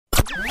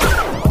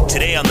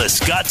Today on The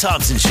Scott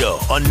Thompson Show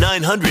on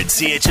 900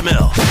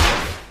 CHML.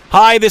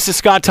 Hi, this is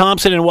Scott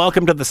Thompson, and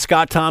welcome to the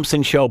Scott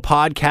Thompson Show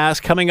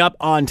podcast. Coming up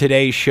on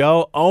today's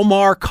show,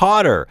 Omar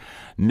Khadr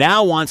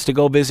now wants to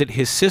go visit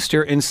his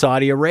sister in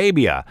Saudi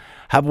Arabia.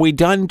 Have we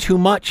done too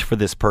much for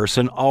this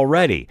person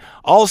already?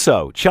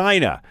 Also,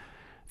 China.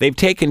 They've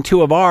taken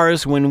two of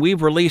ours when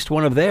we've released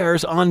one of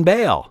theirs on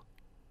bail.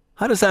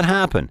 How does that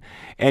happen?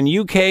 And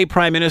UK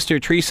Prime Minister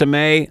Theresa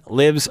May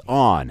lives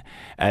on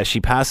as she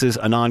passes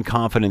a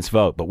non-confidence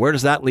vote. But where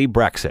does that leave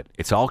Brexit?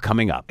 It's all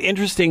coming up.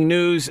 Interesting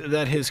news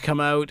that has come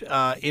out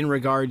in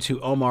regard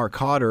to Omar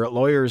Khadr.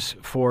 Lawyers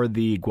for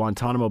the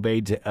Guantanamo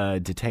Bay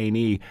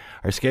detainee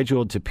are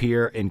scheduled to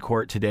appear in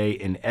court today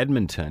in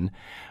Edmonton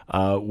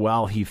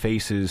while he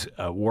faces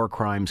war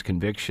crimes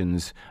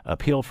convictions,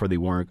 appeal for the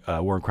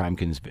war crime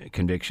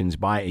convictions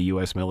by a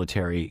U.S.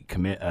 military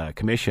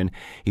commission.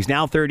 He's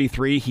now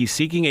 33. He's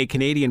seeking a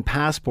Canadian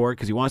passport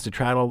because he wants to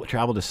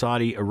travel to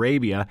Saudi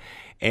Arabia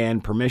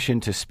and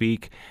permission to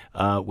speak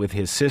with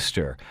his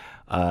sister.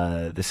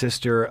 The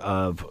sister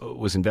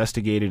was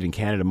investigated in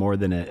Canada more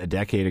than a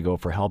decade ago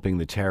for helping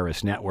the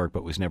terrorist network,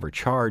 but was never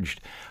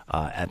charged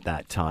at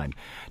that time.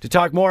 To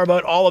talk more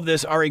about all of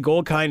this, Ari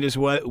Goldkind is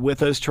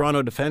with us,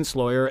 Toronto defense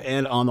lawyer,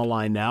 and on the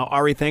line now.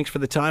 Ari, thanks for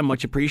the time.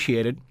 Much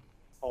appreciated.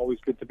 Always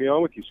good to be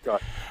on with you,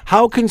 Scott.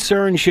 How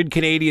concerned should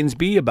Canadians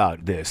be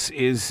about this?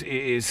 Does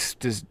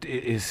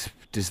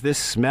this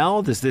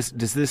smell? Does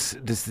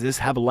this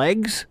have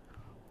legs?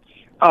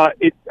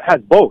 It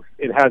has both.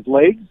 It has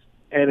legs,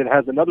 and it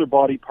has another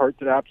body part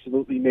that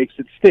absolutely makes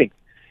it stink.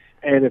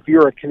 And if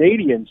you're a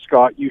Canadian,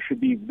 Scott, you should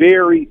be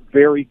very,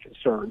 very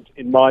concerned,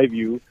 in my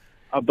view,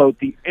 about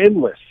the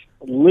endless,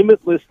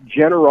 limitless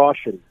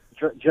generosity.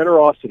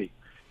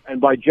 And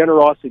by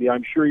generosity,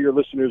 I'm sure your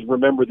listeners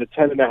remember the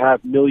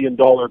 $10.5 million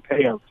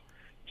payout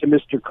to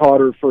Mr.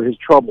 Khadr for his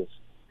troubles.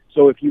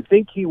 So if you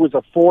think he was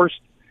a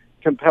forced,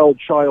 compelled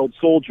child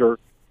soldier,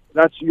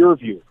 that's your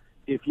view.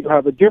 If you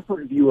have a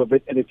different view of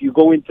it, and if you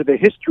go into the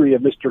history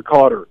of Mr.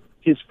 Khadr,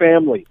 his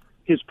family,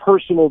 his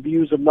personal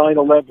views of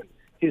 9/11,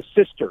 his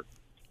sister,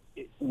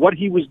 what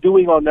he was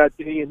doing on that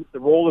day and the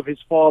role of his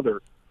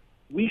father,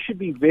 we should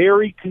be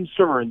very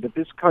concerned that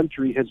this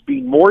country has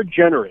been more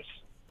generous,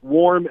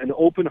 warm, and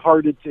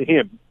open-hearted to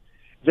him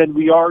than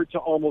we are to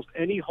almost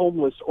any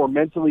homeless or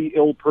mentally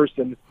ill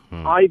person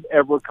I've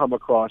ever come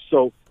across.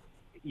 So,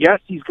 yes,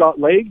 he's got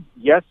legs.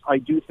 Yes, I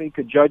do think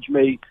a judge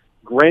may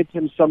grant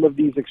him some of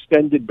these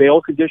extended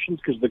bail conditions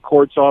because the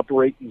courts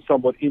operate in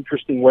somewhat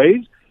interesting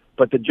ways.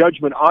 But the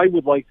judgment I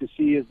would like to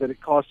see is that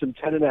it cost him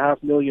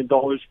 $10.5 million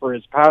for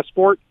his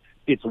passport.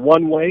 It's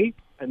one way,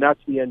 and that's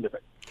the end of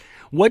it.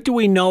 What do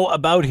we know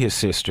about his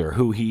sister,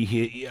 who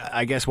he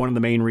I guess one of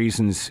the main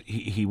reasons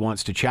he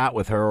wants to chat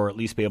with her, or at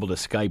least be able to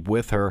Skype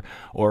with her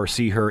or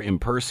see her in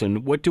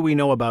person? What do we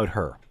know about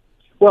her?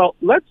 Well,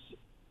 let's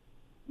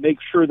make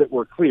sure that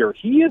we're clear.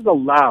 He is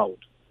allowed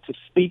to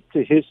speak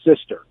to his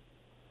sister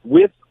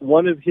with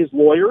one of his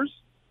lawyers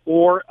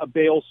or a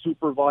bail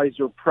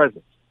supervisor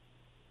present.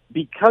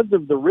 Because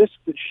of the risk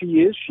that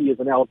she is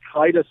an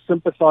Al-Qaeda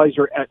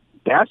sympathizer at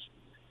best,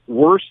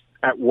 worst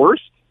at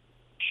worst.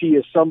 She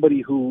is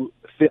somebody who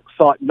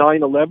thought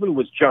 9/11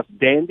 was just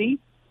dandy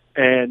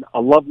and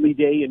a lovely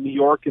day in New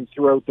York and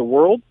throughout the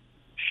world.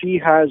 She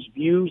has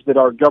views that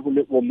our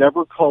government will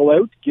never call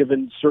out,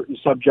 given certain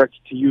subjects,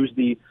 to use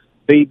the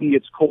 "baby,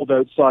 it's cold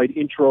outside"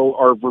 intro,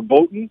 are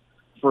verboten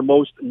for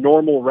most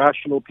normal,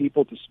 rational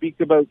people to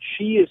speak about.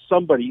 She is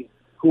somebody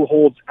who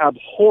holds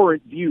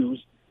abhorrent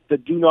views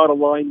that do not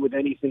align with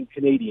anything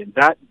Canadian.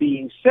 That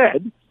being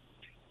said,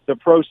 the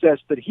process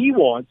that he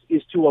wants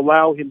is to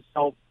allow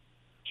himself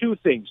two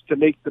things: to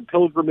make the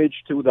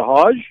pilgrimage to the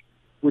Hajj,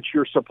 which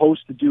you're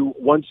supposed to do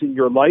once in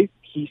your life.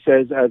 He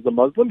says, as a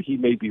Muslim, he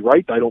may be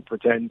right. I don't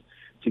pretend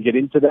to get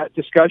into that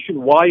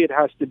discussion. Why it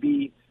has to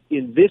be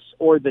in this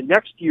or the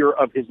next year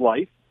of his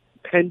life,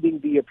 pending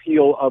the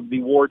appeal of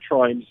the war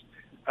crimes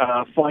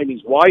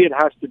findings, why it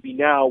has to be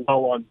now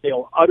while on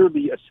bail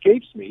utterly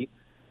escapes me.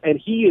 And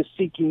he is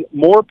seeking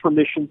more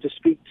permission to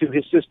speak to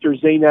his sister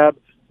Zainab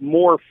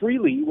more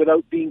freely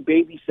without being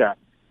babysat.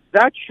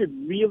 That should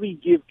really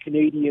give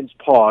Canadians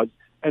pause.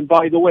 And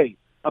by the way,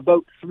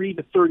 about 3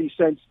 to 30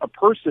 cents a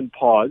person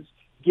pause,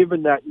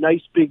 given that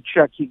nice big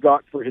check he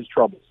got for his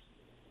troubles.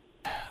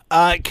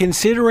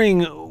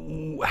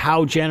 Considering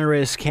how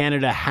generous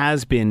Canada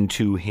has been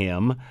to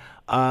him,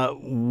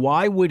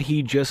 why would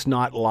he just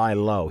not lie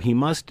low? He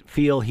must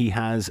feel he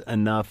has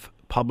enough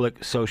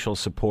public social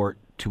support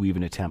to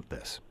even attempt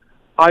this.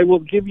 I will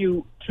give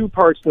you two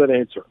parts to that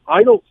answer.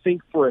 I don't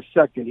think for a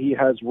second he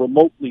has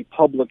remotely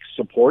public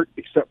support,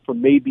 except for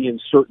maybe in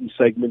certain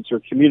segments or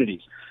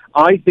communities.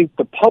 I think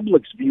the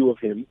public's view of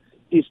him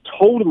is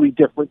totally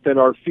different than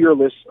our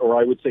fearless, or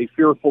I would say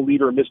fearful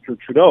leader, Mr.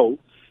 Trudeau,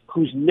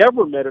 who's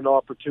never met an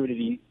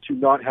opportunity to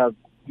not have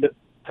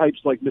types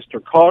like Mr.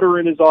 Khadr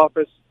in his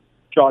office,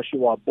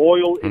 Joshua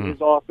Boyle in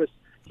his office.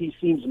 He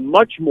seems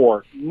much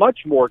more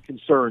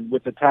concerned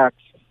with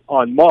attacks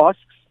on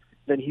mosques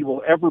than he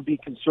will ever be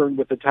concerned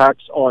with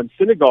attacks on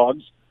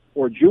synagogues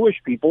or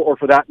Jewish people, or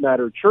for that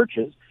matter,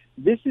 churches.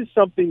 this is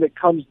something that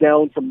comes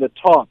down from the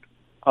top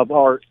of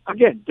our,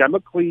 again,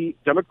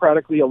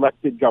 democratically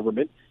elected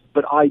government.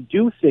 But I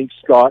do think,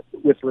 Scott,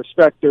 with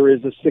respect, there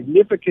is a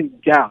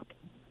significant gap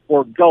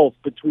or gulf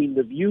between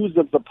the views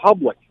of the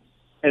public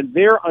and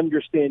their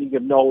understanding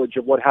of knowledge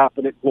of what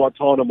happened at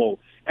Guantanamo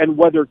and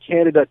whether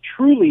Canada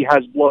truly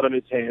has blood on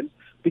its hands.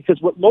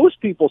 Because what most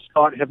people,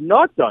 Scott, have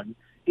not done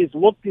is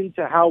looked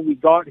into how we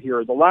got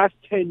here, the last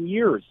 10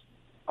 years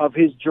of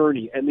his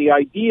journey, and the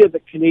idea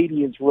that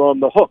Canadians were on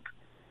the hook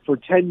for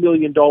 $10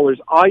 million,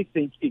 I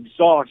think,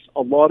 exhausts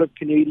a lot of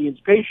Canadians'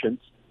 patience,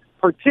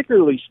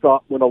 particularly,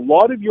 Scott, when a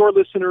lot of your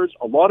listeners,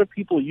 a lot of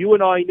people you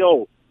and I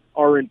know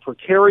are in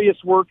precarious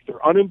work,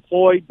 they're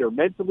unemployed, they're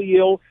mentally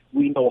ill,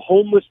 we know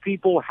homeless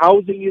people,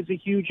 housing is a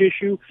huge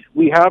issue,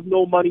 we have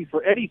no money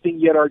for anything,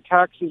 yet our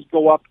taxes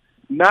go up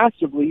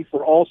massively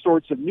for all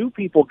sorts of new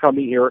people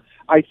coming here.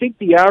 I think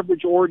the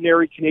average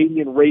ordinary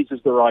Canadian raises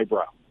their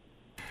eyebrow.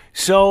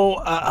 So,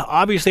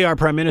 obviously, our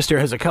Prime Minister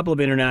has a couple of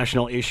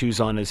international issues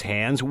on his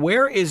hands.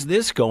 Where is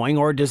this going,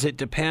 or does it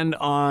depend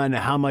on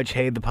how much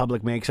hay the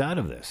public makes out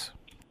of this?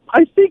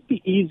 I think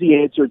the easy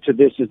answer to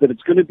this is that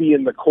it's going to be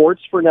in the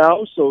courts for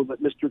now, so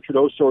that Mr.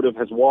 Trudeau sort of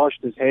has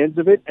washed his hands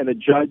of it, and a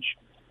judge,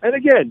 and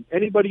again,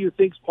 anybody who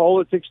thinks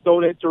politics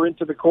don't enter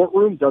into the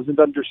courtroom doesn't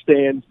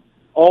understand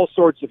all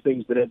sorts of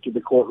things that enter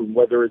the courtroom,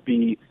 whether it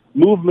be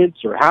movements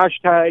or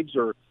hashtags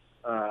or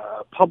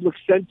public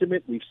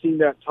sentiment. We've seen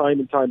that time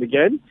and time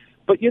again.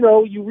 But,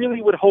 you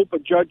really would hope a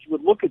judge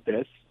would look at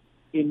this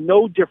in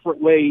no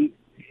different way,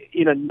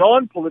 in a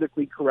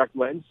non-politically correct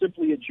lens,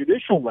 simply a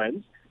judicial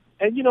lens.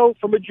 And,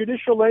 from a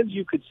judicial lens,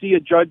 you could see a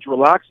judge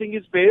relaxing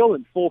his bail.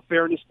 In full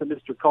fairness to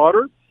Mr.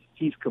 Cotter,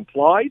 he's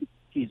complied,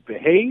 he's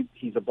behaved,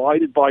 he's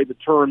abided by the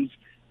terms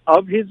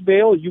of his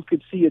bail. You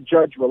could see a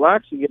judge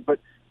relaxing it. But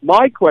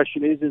my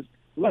question is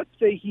let's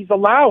say he's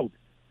allowed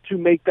to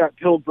make that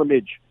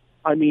pilgrimage.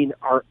 I mean,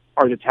 are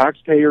the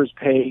taxpayers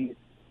paying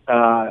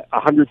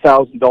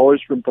 $100,000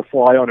 for him to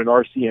fly on an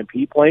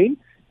RCMP plane?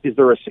 Is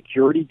there a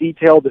security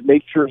detail that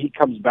makes sure he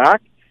comes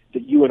back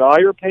that you and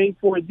I are paying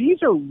for?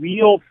 These are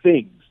real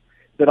things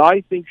that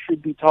I think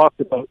should be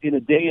talked about in a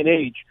day and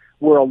age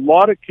where a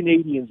lot of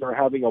Canadians are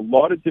having a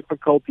lot of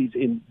difficulties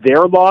in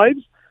their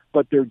lives,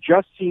 but there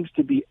just seems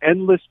to be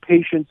endless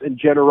patience and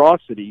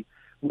generosity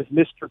with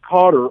Mr.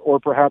 Cotter, or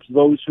perhaps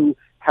those who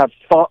have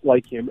thought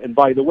like him. And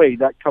by the way,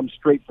 that comes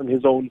straight from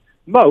his own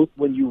mouth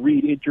when you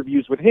read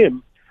interviews with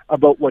him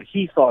about what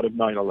he thought of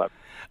 9/11.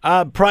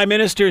 Prime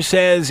Minister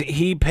says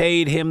he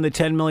paid him the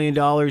 $10 million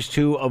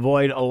to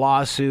avoid a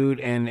lawsuit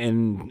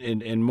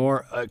and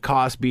more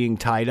costs being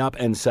tied up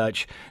and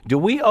such. Do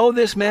we owe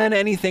this man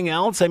anything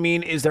else? I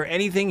mean, is there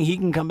anything he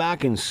can come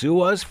back and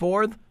sue us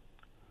for?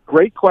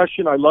 Great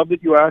question. I love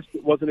that you asked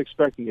it. Wasn't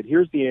expecting it.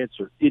 Here's the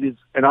answer. It is,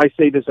 and I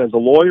say this as a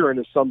lawyer and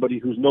as somebody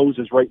whose nose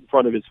is right in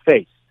front of his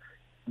face.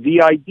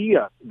 The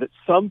idea that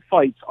some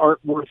fights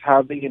aren't worth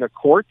having in a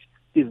court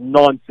is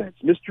nonsense.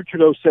 Mr.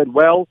 Trudeau said,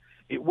 well,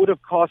 it would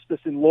have cost us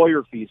in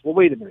lawyer fees. Well,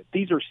 wait a minute.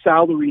 These are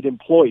salaried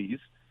employees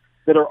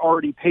that are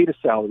already paid a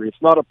salary.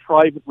 It's not a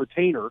private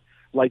retainer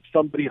like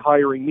somebody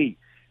hiring me.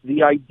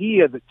 The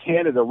idea that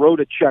Canada wrote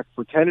a check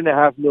for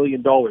 $10.5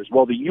 million,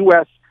 while the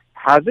U.S.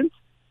 hasn't,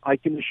 I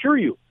can assure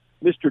you,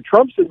 Mr.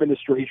 Trump's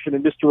administration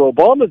and Mr.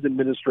 Obama's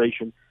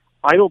administration,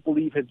 I don't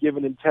believe have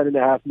given him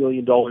 $10.5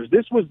 million.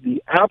 This was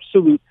the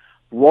absolute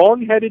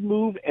wrong-headed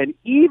move, and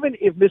even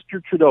if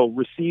Mr. Trudeau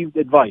received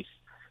advice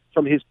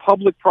from his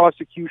public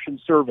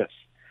prosecution service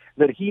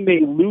that he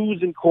may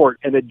lose in court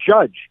and a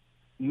judge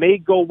may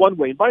go one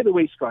way. And by the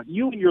way, Scott,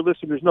 you and your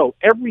listeners know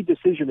every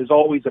decision is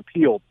always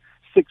appealed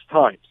 6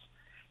 times.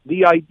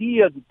 The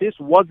idea that this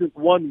wasn't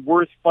one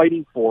worth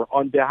fighting for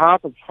on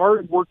behalf of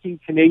hard-working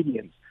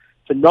Canadians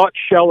to not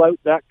shell out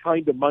that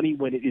kind of money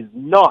when it is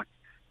not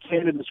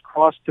Canada's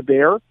cross to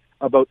bear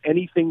about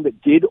anything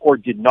that did or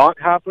did not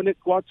happen at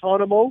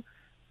Guantanamo,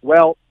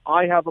 well,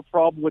 I have a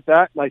problem with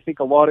that, and I think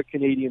a lot of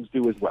Canadians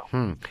do as well.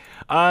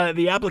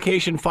 The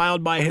application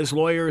filed by his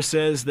lawyer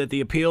says that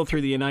the appeal through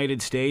the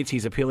United States,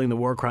 he's appealing the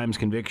war crimes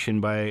conviction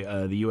by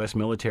the U.S.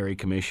 Military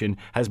Commission,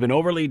 has been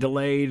overly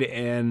delayed,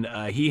 and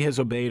he has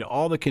obeyed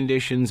all the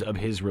conditions of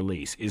his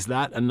release. Is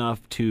that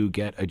enough to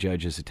get a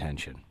judge's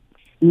attention?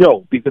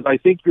 No, because I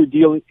think you're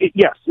dealing...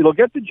 yes, it'll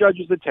get the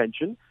judge's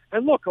attention.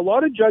 And look, a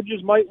lot of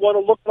judges might want to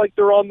look like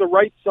they're on the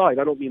right side.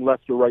 I don't mean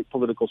left or right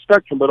political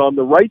spectrum, but on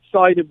the right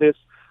side of this,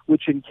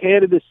 which in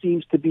Canada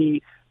seems to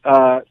be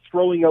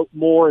throwing out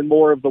more and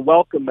more of the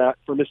welcome mat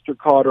for Mr.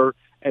 Cotter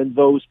and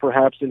those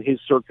perhaps in his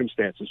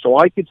circumstances. So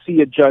I could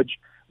see a judge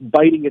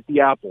biting at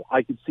the apple.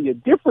 I could see a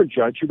different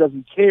judge who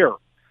doesn't care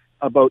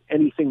about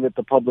anything that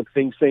the public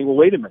thinks, saying, well,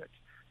 wait a minute,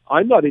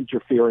 I'm not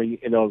interfering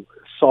in a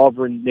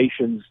sovereign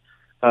nation's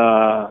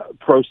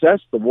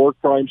process. The War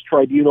Crimes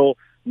Tribunal,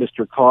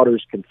 Mr.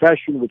 Cotter's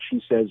confession, which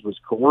he says was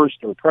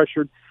coerced or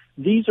pressured,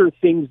 these are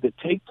things that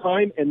take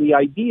time, and the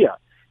idea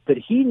that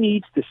he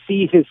needs to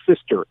see his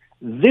sister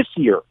this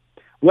year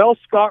Well,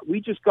 Scott,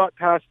 we just got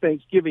past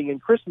Thanksgiving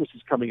and Christmas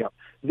is coming up.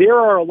 There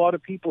are a lot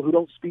of people who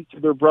don't speak to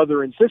their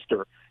brother and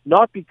sister,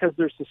 not because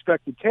they're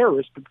suspected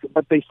terrorists,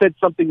 but they said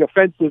something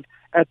offensive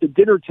at the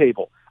dinner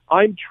table.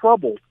 I'm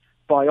troubled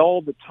by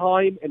all the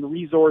time and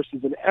resources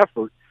and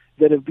effort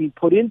that have been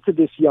put into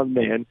this young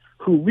man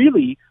who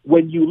really,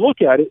 when you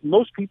look at it,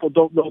 most people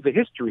don't know the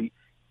history,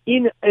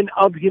 in and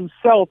of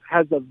himself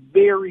has a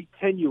very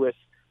tenuous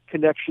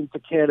connection to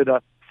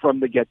Canada from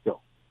the get-go.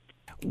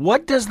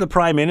 What does the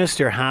Prime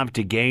Minister have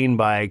to gain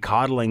by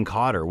coddling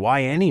Cotter?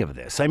 Why any of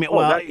this? I mean,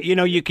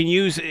 you can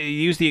use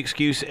the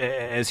excuse,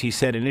 as he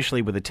said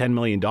initially, with the $10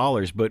 million,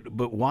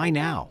 but why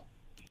now?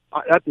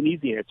 That's an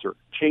easy answer.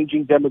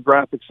 Changing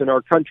demographics in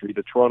our country.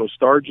 The Toronto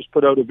Star just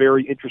put out a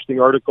very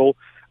interesting article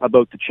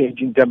about the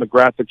changing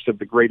demographics of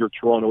the Greater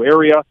Toronto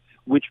Area,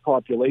 which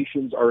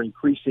populations are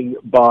increasing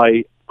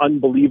by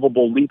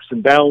unbelievable leaps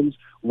and bounds,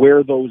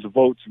 where those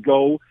votes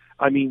go.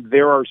 I mean,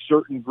 there are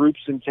certain groups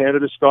in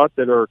Canada, Scott,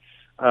 that are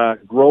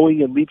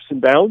growing in leaps and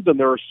bounds, and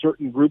there are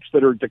certain groups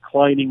that are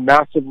declining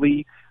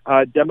massively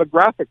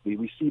demographically.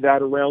 We see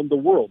that around the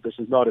world. This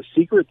is not a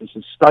secret. This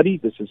is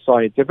studied. This is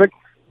scientific.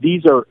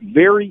 These are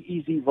very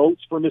easy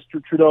votes for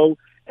Mr. Trudeau,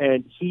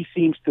 and he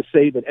seems to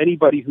say that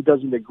anybody who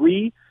doesn't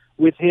agree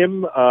with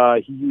him,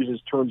 he uses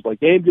terms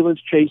like ambulance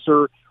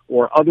chaser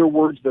or other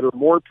words that are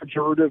more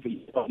pejorative,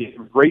 the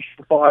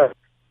immigration file.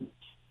 At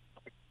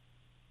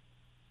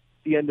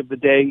the end of the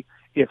day,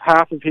 if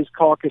half of his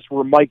caucus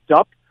were mic'd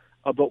up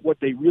about what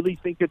they really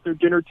think at their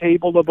dinner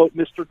table about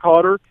Mr.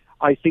 Cotter,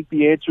 I think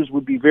the answers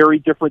would be very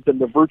different than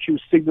the virtue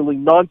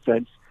signaling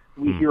nonsense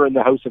we hear in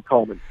the House of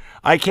Commons.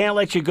 I can't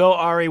let you go,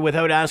 Ari,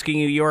 without asking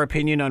you your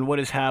opinion on what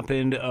has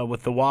happened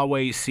with the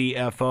Huawei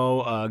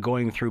CFO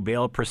going through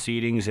bail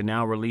proceedings and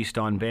now released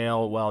on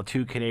bail while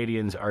 2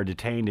 Canadians are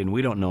detained, and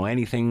we don't know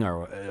anything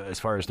as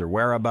far as their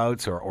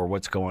whereabouts or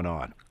what's going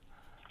on.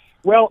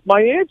 Well,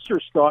 my answer,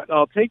 Scott,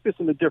 I'll take this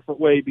in a different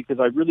way because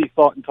I really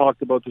thought and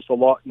talked about this a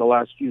lot in the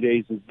last few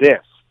days, is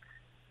this.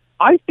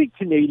 I think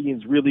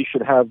Canadians really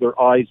should have their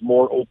eyes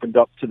more opened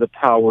up to the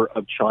power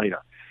of China.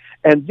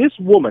 And this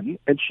woman,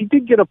 and she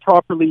did get a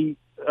properly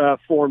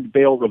formed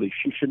bail release.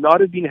 She should not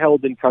have been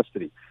held in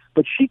custody.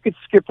 But she could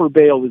skip her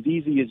bail as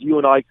easy as you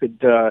and I could,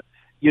 turn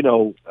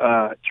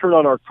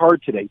on our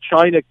card today.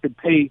 China could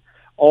pay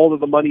all of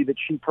the money that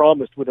she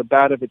promised with a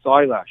bat of its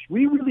eyelash.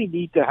 We really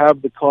need to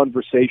have the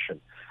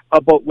conversation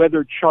about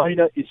whether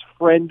China is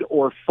friend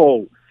or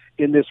foe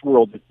in this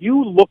world. If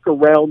you look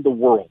around the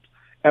world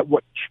at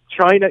what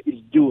China is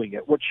doing,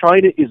 at what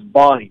China is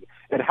buying,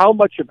 and how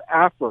much of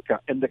Africa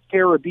and the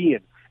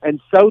Caribbean and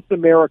South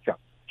America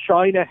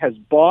China has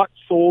bought,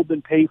 sold,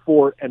 and paid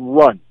for and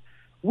run,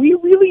 we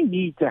really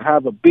need to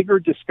have a bigger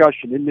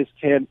discussion in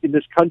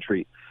this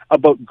country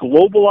about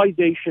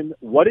globalization,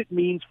 what it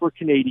means for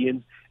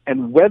Canadians,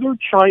 and whether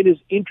China's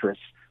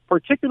interests,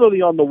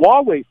 particularly on the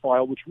Huawei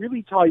file, which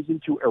really ties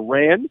into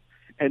Iran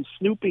and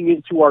snooping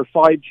into our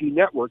 5G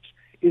networks,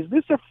 is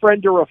this a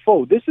friend or a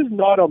foe? This is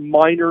not a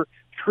minor,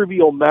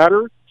 trivial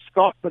matter,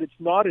 Scott, but it's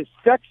not as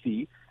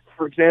sexy,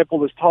 for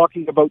example, as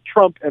talking about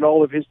Trump and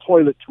all of his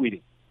toilet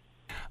tweeting.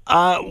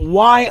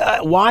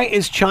 Why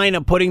is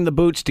China putting the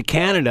boots to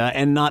Canada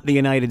and not the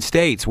United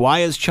States? Why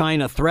is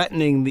China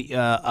threatening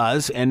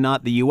us and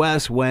not the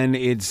U.S. when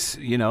it's,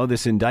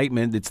 this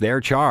indictment, it's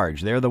their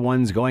charge? They're the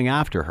ones going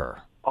after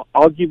her.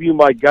 I'll give you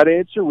my gut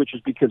answer, which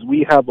is because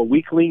we have a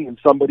weakling and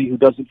somebody who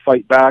doesn't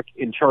fight back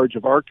in charge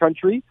of our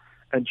country.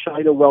 And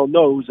China well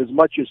knows, as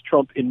much as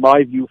Trump, in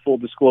my view, full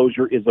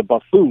disclosure, is a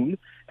buffoon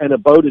and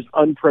about as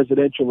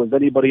unpresidential as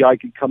anybody I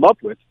could come up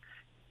with,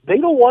 they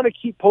don't want to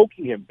keep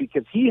poking him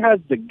because he has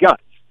the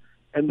guts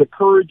and the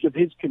courage of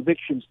his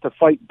convictions to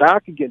fight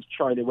back against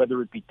China,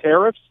 whether it be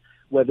tariffs,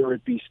 whether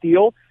it be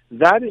steel.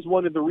 That is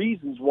one of the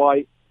reasons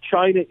why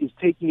China is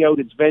taking out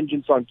its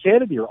vengeance on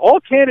Canada here. All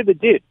Canada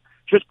did,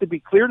 just to be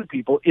clear to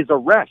people, is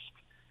arrest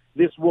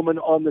this woman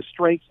on the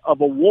strength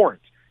of a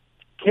warrant.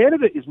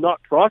 Canada is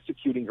not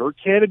prosecuting her.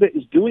 Canada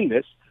is doing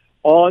this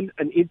on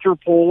an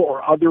Interpol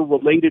or other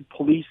related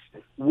police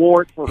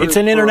warrant for her. It's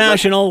an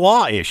international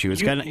law issue.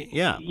 It's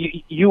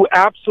You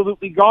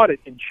absolutely got it.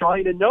 And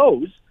China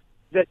knows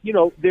that,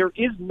 there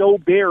is no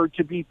bear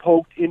to be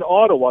poked in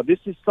Ottawa. This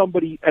is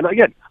somebody, and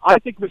again, I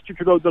think Mr.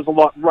 Trudeau does a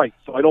lot right,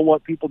 so I don't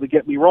want people to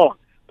get me wrong.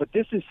 But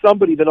this is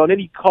somebody that on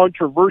any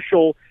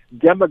controversial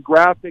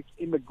demographic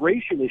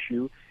immigration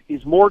issue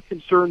is more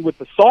concerned with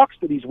the socks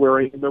that he's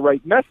wearing and the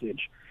right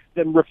message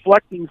than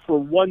reflecting for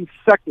 1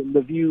 second the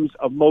views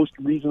of most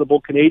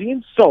reasonable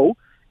Canadians. So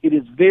it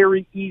is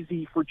very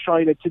easy for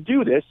China to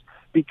do this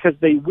because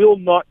they will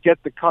not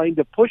get the kind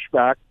of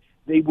pushback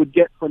they would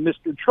get from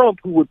Mr. Trump,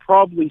 who would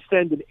probably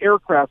send an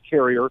aircraft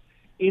carrier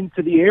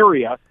into the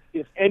area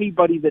if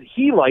anybody that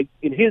he liked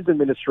in his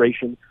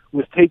administration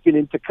was taken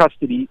into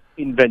custody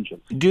in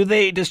vengeance.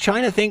 Does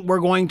China think we're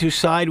going to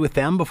side with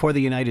them before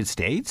the United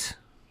States?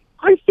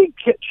 I think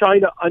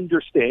China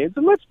understands,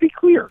 and let's be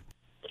clear,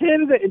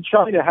 Canada and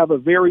China have a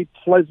very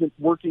pleasant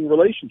working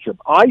relationship.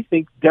 I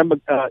think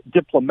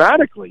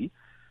diplomatically,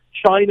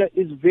 China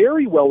is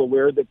very well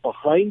aware that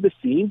behind the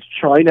scenes,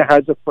 China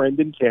has a friend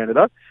in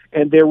Canada,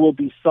 and there will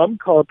be some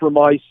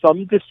compromise,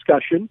 some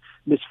discussion.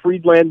 Ms.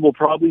 Friedland will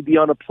probably be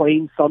on a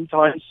plane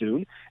sometime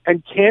soon.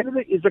 And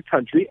Canada is a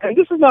country, and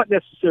this is not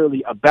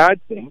necessarily a bad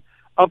thing,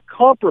 of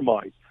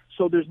compromise.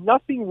 So there's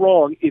nothing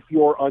wrong if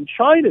you're on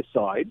China's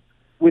side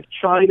with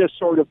China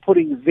sort of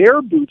putting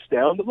their boots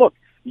down. But look,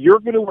 you're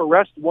going to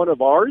arrest one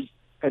of ours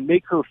and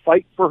make her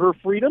fight for her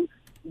freedom.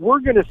 We're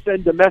going to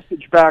send a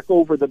message back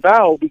over the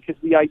bow, because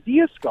the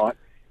idea, Scott,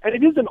 and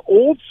it is an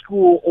old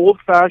school,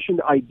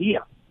 old-fashioned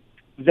idea,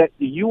 that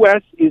the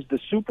U.S. is the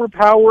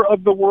superpower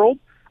of the world.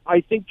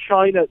 I think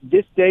China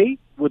this day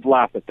would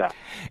laugh at that.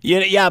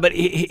 Yeah, but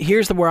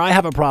here's where I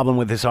have a problem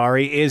with this,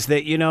 Ari, is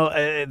that,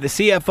 the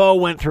CFO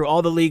went through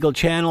all the legal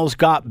channels,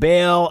 got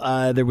bail,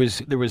 there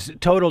was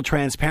total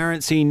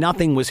transparency,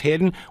 nothing was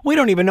hidden. We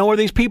don't even know where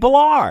these people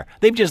are.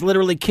 They've just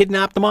literally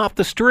kidnapped them off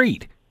the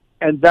street.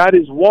 And that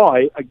is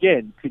why,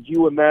 again, could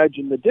you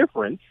imagine the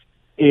difference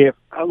if,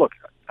 look,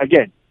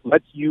 again,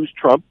 let's use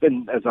Trump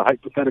as a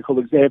hypothetical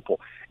example.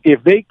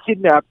 If they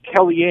kidnap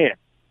Kellyanne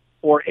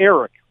or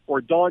Eric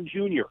or Don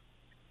Jr.,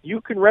 you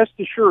can rest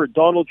assured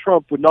Donald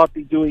Trump would not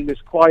be doing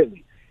this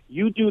quietly.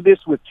 You do this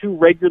with two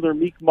regular,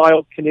 meek,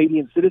 mild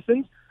Canadian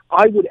citizens,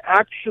 I would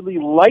actually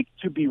like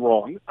to be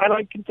wrong, and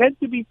I'm content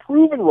to be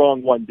proven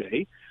wrong one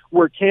day,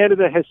 where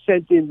Canada has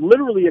sent in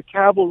literally a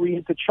cavalry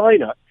into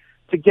China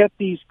to get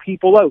these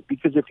people out.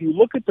 Because if you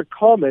look at the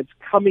comments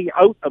coming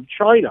out of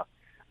China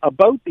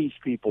about these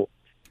people,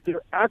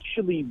 they're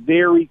actually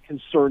very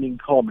concerning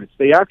comments.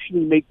 They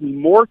actually make me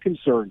more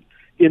concerned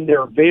in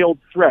their veiled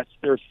threats,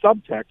 their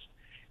subtext,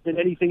 than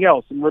anything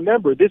else. And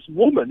remember, this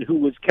woman who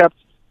was kept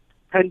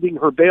pending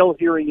her bail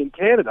hearing in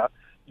Canada,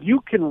 you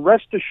can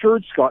rest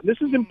assured, Scott, and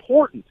this is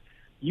important,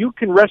 you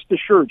can rest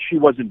assured she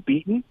wasn't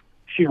beaten,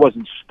 she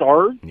wasn't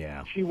starved,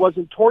 she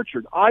wasn't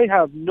tortured. I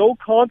have no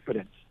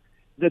confidence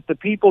that the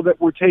people that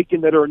were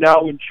taken that are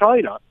now in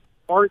China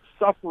aren't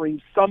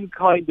suffering some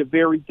kind of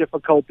very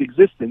difficult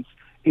existence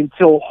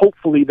until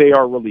hopefully they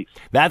are released.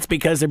 That's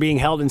because they're being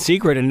held in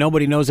secret and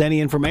nobody knows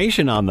any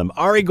information on them.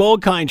 Ari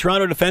Goldkind,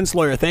 Toronto defense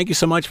lawyer, thank you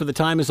so much for the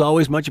time, as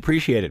always. Much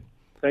appreciated.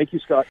 Thank you,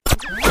 Scott.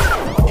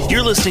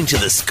 You're listening to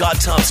the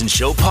Scott Thompson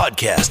Show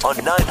podcast on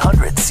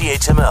 900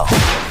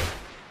 CHML.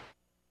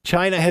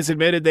 China has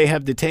admitted they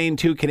have detained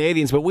 2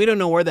 Canadians, but we don't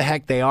know where the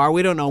heck they are.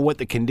 We don't know what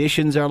the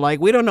conditions are like.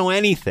 We don't know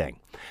anything.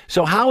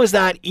 So how is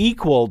that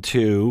equal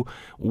to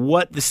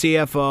what the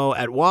CFO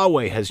at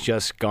Huawei has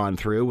just gone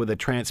through with a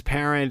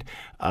transparent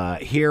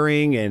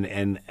hearing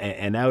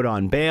and out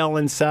on bail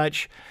and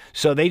such?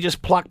 So they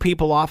just pluck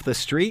people off the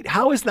street?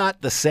 How is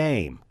that the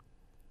same?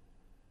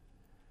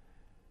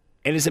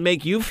 And does it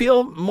make you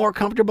feel more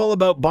comfortable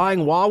about buying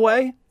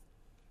Huawei?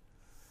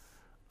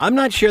 I'm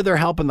not sure they're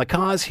helping the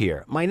cause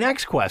here. My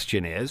next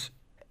question is,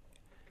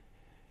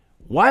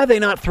 why are they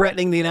not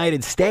threatening the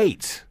United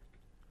States?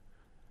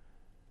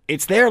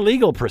 It's their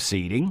legal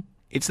proceeding.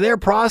 It's their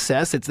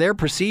process. It's their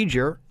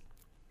procedure.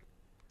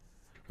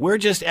 We're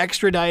just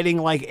extraditing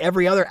like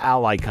every other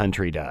ally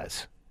country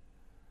does.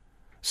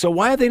 So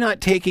why are they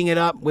not taking it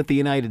up with the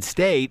United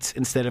States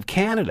instead of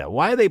Canada?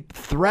 Why are they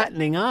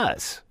threatening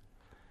us,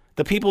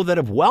 the people that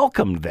have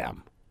welcomed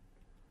them?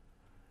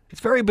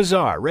 It's very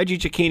bizarre. Reggie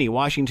Cicchini,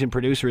 Washington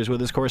producer, is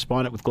with us,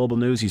 correspondent with Global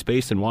News. He's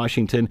based in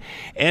Washington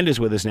and is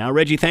with us now.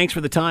 Reggie, thanks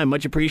for the time.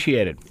 Much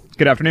appreciated.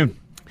 Good afternoon.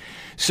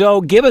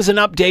 So give us an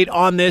update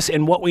on this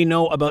and what we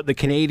know about the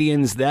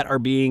Canadians that are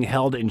being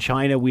held in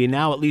China. We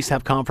now at least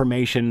have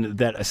confirmation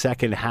that a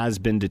second has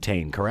been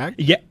detained, correct?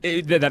 Yeah,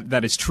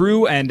 that is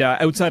true. And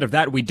outside of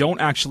that, we don't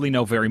actually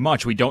know very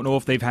much. We don't know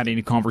if they've had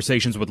any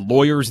conversations with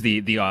lawyers.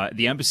 The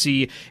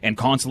embassy and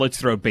consulates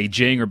throughout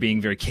Beijing are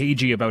being very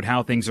cagey about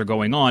how things are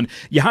going on.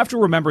 You have to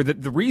remember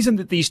that the reason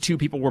that these 2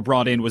 people were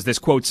brought in was this,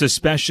 quote,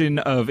 suspicion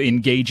of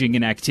engaging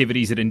in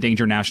activities that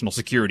endanger national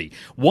security.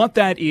 What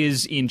that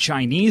is in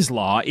Chinese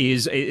law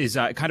is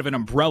kind of an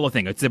umbrella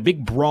thing. It's a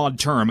big, broad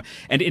term,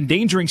 and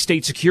endangering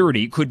state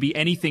security could be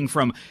anything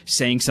from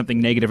saying something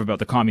negative about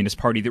the Communist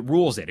Party that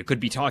rules it. It could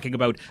be talking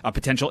about a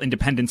potential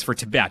independence for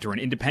Tibet or an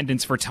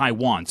independence for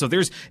Taiwan. So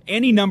there's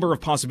any number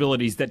of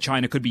possibilities that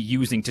China could be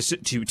using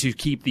to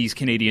keep these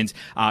Canadians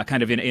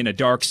kind of in a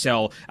dark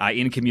cell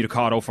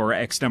incommunicado for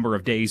X number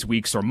of days,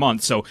 weeks, or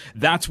months. So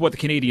that's what the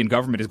Canadian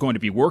government is going to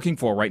be working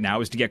for right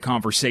now, is to get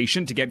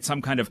conversation, to get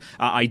some kind of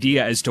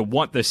idea as to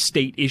what the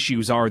state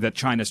issues are that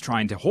China's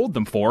trying to hold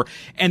them for,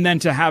 and then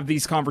to have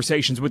these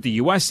conversations with the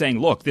U.S. saying,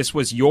 look, this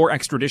was your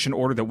extradition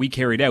order that we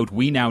carried out.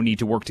 We now need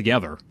to work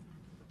together.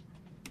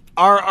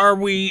 Are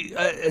we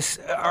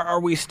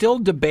still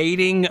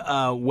debating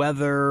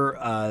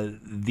whether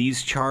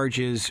these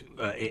charges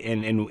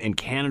and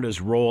Canada's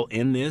role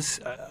in this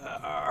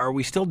are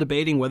we still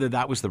debating whether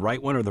that was the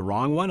right one or the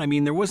wrong one? I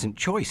mean, there wasn't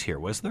choice here,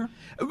 was there?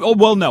 Oh,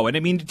 well, no. And I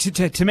mean,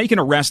 to make an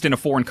arrest in a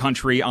foreign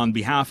country on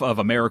behalf of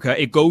America,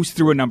 it goes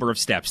through a number of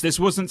steps. This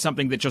wasn't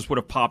something that just would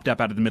have popped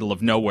up out of the middle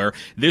of nowhere.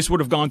 This would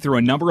have gone through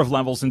a number of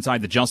levels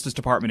inside the Justice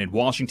Department in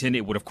Washington.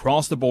 It would have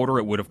crossed the border.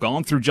 It would have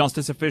gone through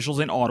justice officials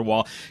in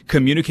Ottawa.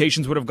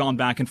 Communications would have gone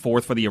back and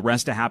forth for the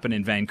arrest to happen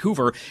in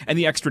Vancouver. And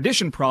the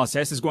extradition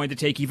process is going to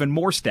take even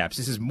more steps.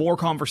 This is more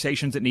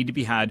conversations that need to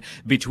be had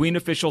between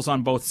officials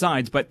on both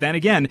sides. But then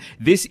again,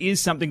 this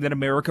is something that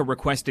America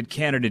requested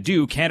Canada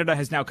do. Canada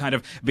has now kind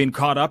of been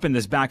caught up in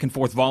this back and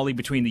forth volley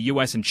between the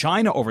U.S. and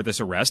China over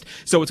this arrest.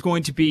 So it's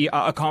going to be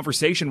a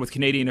conversation with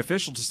Canadian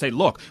officials to say,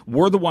 look,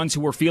 we're the ones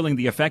who are feeling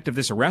the effect of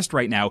this arrest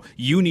right now.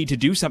 You need to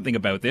do something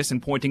about this,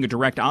 and pointing a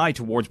direct eye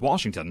towards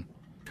Washington.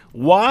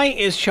 Why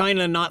is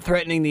China not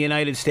threatening the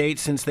United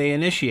States since they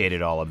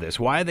initiated all of this?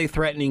 Why are they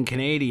threatening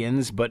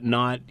Canadians but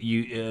not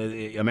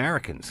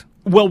Americans?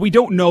 Well, we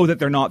don't know that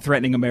they're not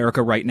threatening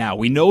America right now.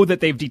 We know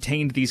that they've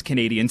detained these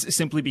Canadians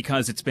simply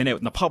because it's been out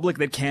in the public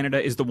that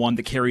Canada is the one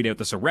that carried out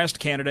this arrest.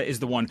 Canada is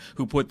the one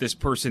who put this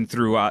person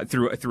through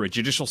a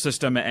judicial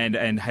system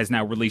and has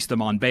now released them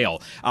on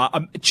bail.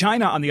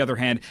 China, on the other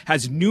hand,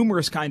 has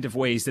numerous kind of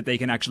ways that they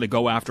can actually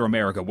go after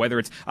America, whether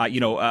it's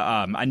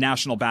a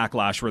national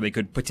backlash where they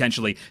could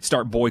potentially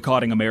start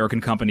boycotting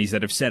American companies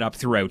that have set up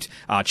throughout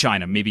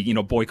China. Maybe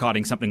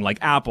boycotting something like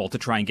Apple to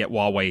try and get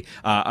Huawei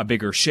a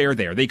bigger share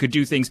there. They could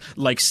do things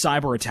like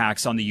cyber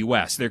attacks on the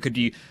U.S. There could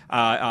be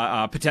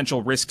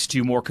potential risks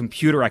to more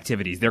computer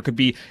activities. There could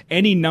be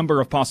any number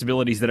of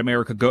possibilities that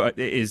America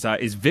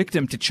is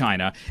victim to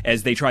China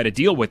as they try to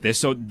deal with this.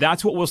 So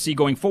that's what we'll see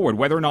going forward.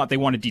 Whether or not they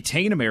want to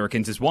detain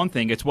Americans is one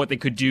thing. It's what they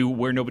could do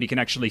where nobody can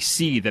actually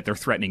see that they're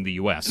threatening the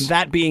U.S.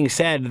 That being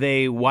said,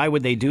 why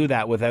would they do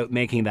that without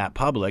making that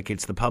public?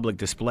 It's the public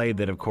display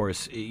that, of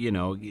course,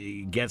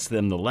 gets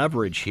them the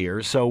leverage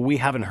here. So we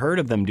haven't heard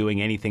of them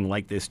doing anything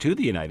like this to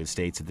the United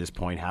States at this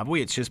point, have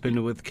we? It's just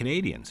been with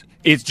Canadians.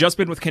 It's just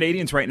been with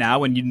Canadians right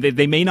now, and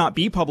they may not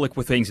be public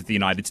with things at the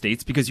United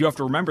States because you have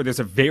to remember there's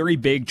a very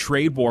big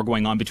trade war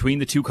going on between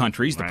the two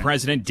countries. Right. The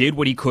president did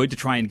what he could to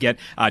try and get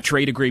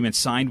trade agreements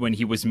signed when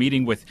he was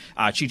meeting with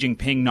Xi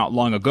Jinping not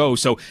long ago.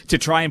 So to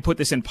try and put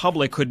this in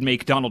public could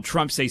make Donald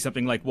Trump say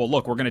something like, well,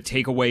 look, we're going to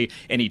take away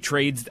any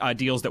trade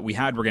deals that we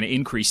had. We're going to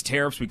increase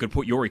tariffs. We could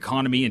put your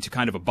economy into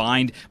kind of a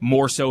bind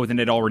more so than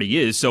it already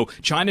is. So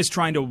China's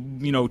trying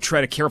to,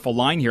 tread a careful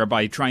line here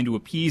by trying to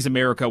appease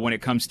America when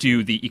it comes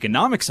to the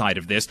economic side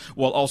of this,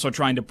 while also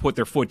trying to put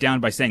their foot down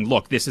by saying,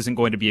 look, this isn't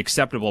going to be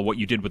acceptable what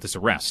you did with this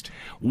arrest.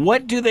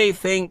 What do they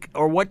think,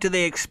 or what do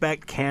they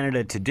expect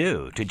Canada to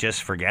do? To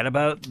just forget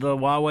about the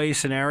Huawei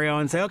scenario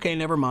and say, okay,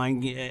 never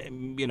mind,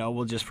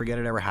 we'll just forget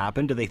it ever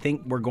happened? Do they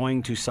think we're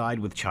going to side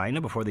with China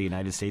before the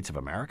United States of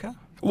America?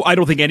 Well, I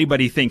don't think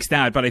anybody thinks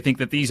that, but I think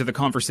that these are the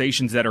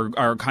conversations that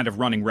are kind of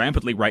running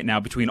rampantly right now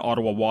between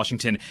Ottawa,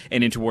 Washington,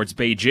 and in towards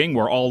Beijing,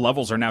 where all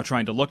levels are now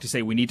trying to look to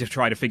say we need to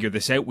try to figure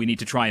this out. We need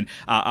to try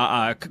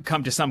and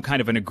come to some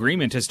kind of an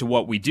agreement as to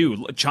what we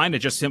do. China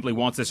just simply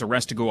wants this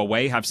arrest to go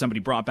away, have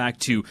somebody brought back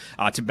to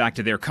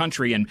their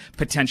country, and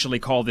potentially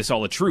call this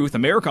all a truth.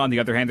 America, on the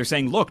other hand, they're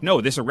saying, look, no,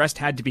 this arrest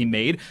had to be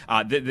made.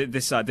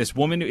 This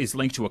woman is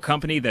linked to a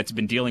company that's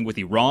been dealing with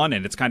Iran,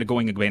 and it's kind of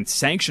going against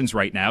sanctions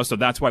right now. So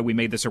that's why we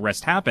made this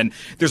arrest happen.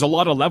 There's a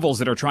lot of levels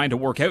that are trying to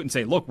work out and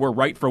say, look, we're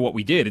right for what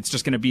we did. It's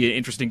just going to be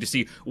interesting to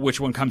see which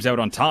one comes out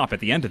on top at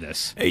the end of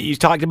this. You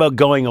talked about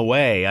going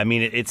away. I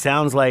mean, it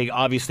sounds like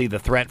obviously the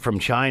threat from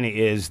China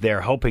is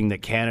they're hoping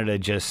that Canada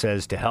just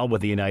says to hell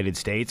with the United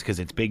States because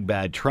it's big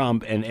bad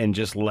Trump and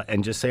just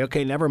say,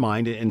 okay, never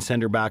mind, and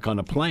send her back on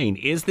a plane.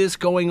 Is this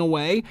going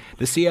away?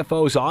 The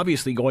CFO is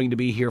obviously going to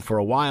be here for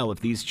a while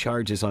if these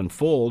charges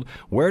unfold.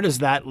 Where does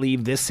that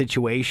leave this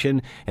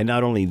situation and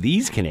not only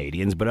these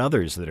Canadians but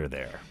others that are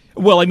there?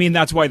 Well, I mean,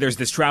 that's why there's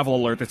this travel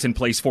alert that's in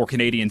place for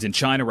Canadians in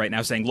China right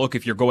now saying, look,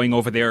 if you're going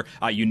over there,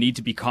 you need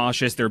to be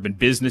cautious. There have been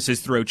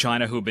businesses throughout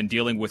China who have been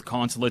dealing with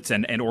consulates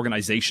and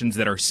organizations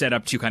that are set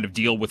up to kind of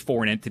deal with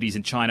foreign entities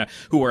in China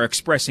who are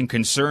expressing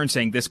concern,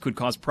 saying this could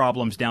cause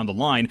problems down the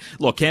line.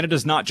 Look,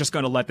 Canada's not just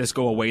going to let this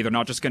go away. They're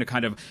not just going to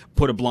kind of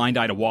put a blind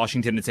eye to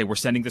Washington and say, we're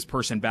sending this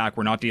person back.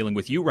 We're not dealing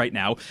with you right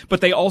now.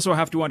 But they also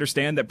have to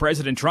understand that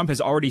President Trump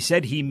has already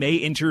said he may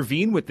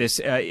intervene with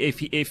this if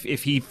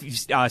he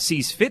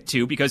sees fit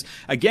to, because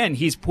again,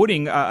 he's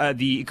putting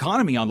the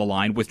economy on the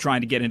line with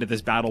trying to get into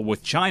this battle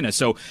with China.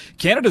 So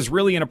Canada's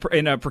really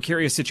in a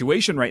precarious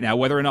situation right now,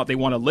 whether or not they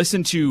want to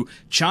listen to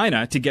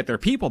China to get their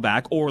people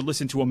back or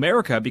listen to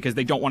America because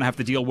they don't want to have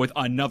to deal with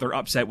another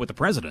upset with the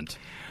president.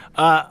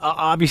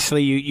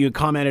 Obviously, you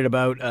commented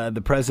about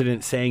the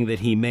president saying that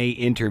he may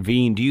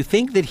intervene. Do you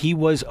think that he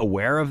was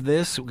aware of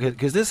this?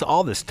 Because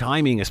all this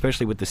timing,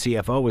 especially with the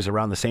CFO, was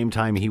around the same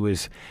time he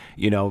was,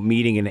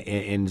 meeting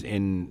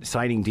and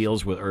signing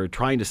deals with, or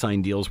trying to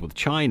sign deals with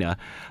China.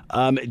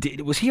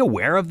 Was he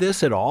aware of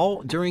this at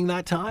all during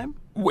that time?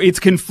 It's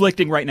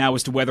conflicting right now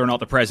as to whether or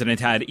not the president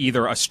had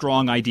either a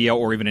strong idea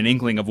or even an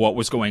inkling of what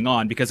was going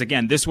on, because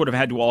again, this would have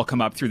had to all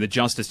come up through the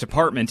Justice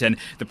Department, and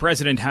the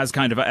president has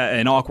kind of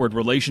an awkward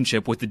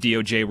relationship with the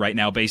DOJ right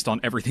now based on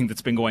everything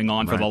that's been going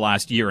on for the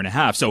last year and a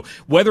half. So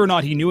whether or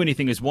not he knew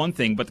anything is one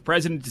thing, but the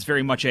president is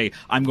very much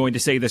I'm going to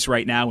say this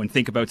right now and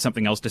think about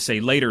something else to say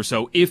later.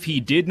 So if he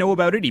did know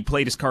about it, he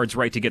played his cards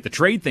right to get the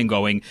trade thing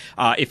going.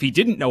 If he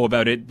didn't know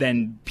about it,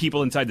 then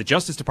people inside the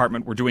Justice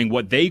Department were doing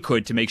what they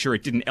could to make sure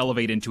it didn't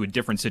elevate into a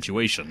different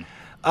situation.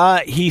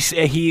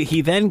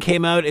 He then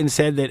came out and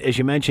said that, as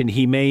you mentioned,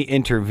 he may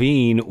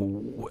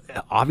intervene,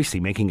 obviously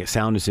making it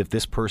sound as if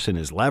this person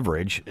is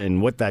leverage,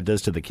 and what that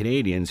does to the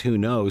Canadians, who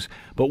knows?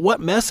 But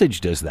what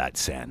message does that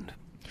send?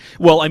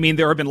 Well, I mean,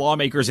 there have been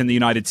lawmakers in the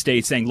United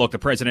States saying, look, the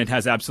president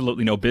has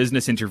absolutely no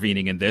business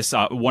intervening in this.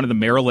 One of the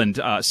Maryland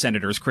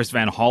senators, Chris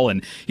Van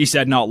Hollen, he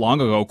said not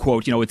long ago,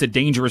 quote, it's a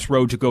dangerous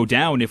road to go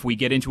down if we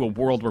get into a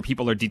world where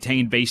people are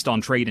detained based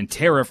on trade and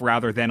tariff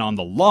rather than on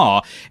the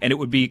law. And it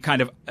would be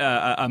kind of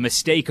a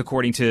mistake,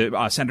 according to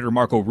Senator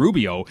Marco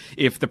Rubio,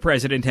 if the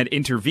president had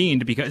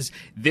intervened, because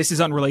this is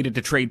unrelated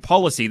to trade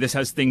policy. This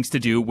has things to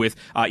do with,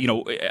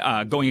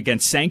 going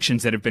against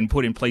sanctions that have been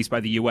put in place by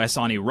the U.S.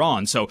 on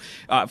Iran. So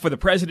for the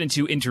president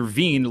to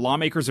intervene,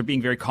 lawmakers are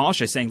being very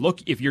cautious, saying,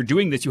 look, if you're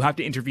doing this, you have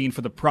to intervene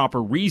for the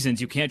proper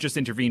reasons. You can't just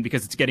intervene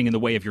because it's getting in the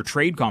way of your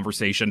trade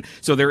conversation.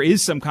 So there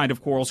is some kind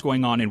of quarrels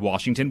going on in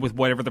Washington with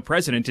whatever the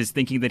president is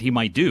thinking that he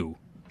might do.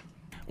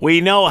 We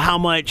know how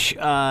much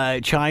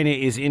China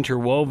is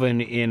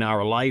interwoven in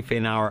our life,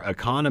 in our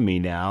economy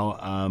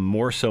now,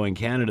 more so in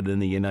Canada than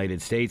the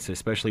United States,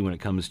 especially when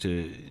it comes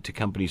to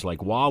companies like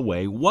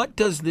Huawei. What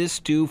does this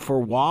do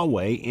for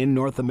Huawei in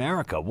North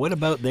America? What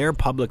about their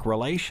public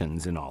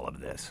relations in all of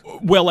this?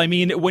 Well, I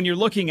mean, when you're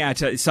looking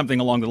at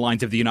something along the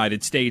lines of the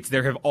United States,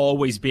 there have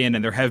always been,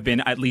 and there have been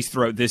at least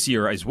throughout this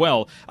year as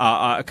well,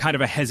 kind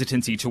of a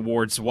hesitancy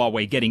towards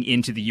Huawei getting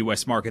into the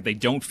U.S. market. They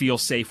don't feel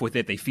safe with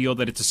it. They feel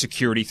that it's a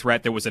security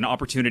threat. There was an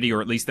opportunity,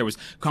 or at least there was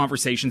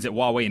conversations that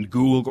Huawei and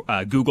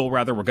Google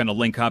were going to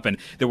link up, and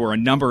there were a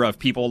number of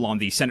people on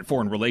the Senate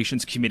Foreign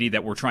Relations Committee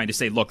that were trying to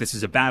say, look, this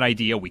is a bad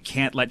idea. We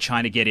can't let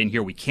China get in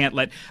here. We can't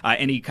let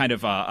any kind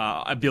of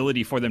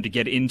ability for them to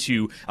get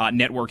into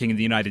networking in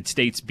the United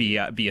States be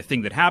a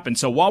thing that happens.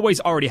 So Huawei's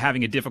already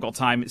having a difficult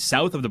time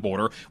south of the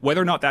border.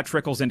 Whether or not that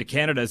trickles into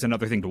Canada is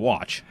another thing to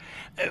watch.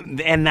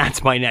 And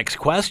that's my next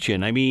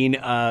question. I mean,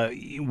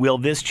 will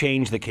this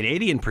change the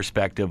Canadian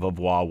perspective of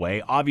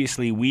Huawei?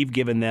 Obviously, we've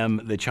given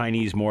them, the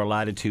Chinese, more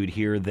latitude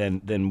here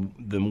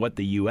than what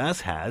the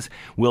U.S. has.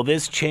 Will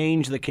this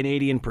change the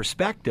Canadian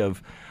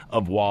perspective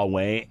of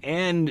Huawei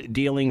and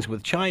dealings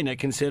with China,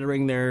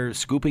 considering they're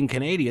scooping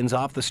Canadians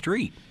off the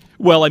street?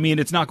 Well, I mean,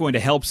 it's not going to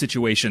help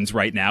situations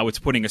right now. It's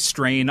putting a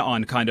strain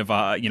on kind of,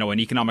 an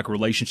economic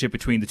relationship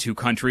between the two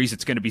countries.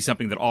 It's going to be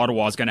something that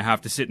Ottawa is going to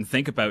have to sit and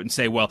think about and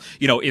say, well,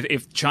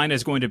 if China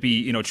is going to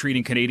be,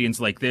 treating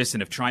Canadians like this,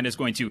 and if China is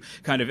going to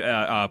kind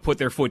of put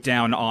their foot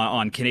down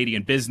on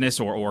Canadian business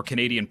or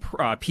Canadian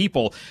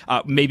people,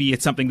 maybe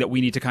it's something that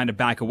we need to kind of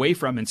back away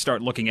from and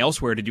start looking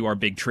elsewhere to do our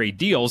big trade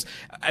deals.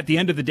 At the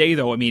end of the day,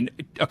 though, I mean,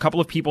 a couple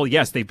of people,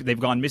 yes, they've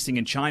gone missing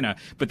in China,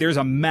 but there's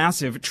a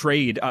massive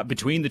trade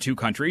between the two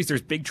countries.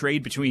 There's big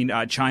trade between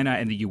China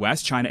and the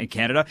U.S., China and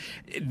Canada.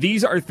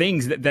 These are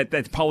things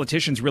that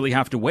politicians really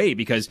have to weigh,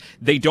 because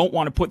they don't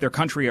want to put their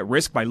country at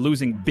risk by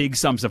losing big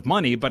sums of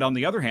money. But on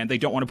the other hand, they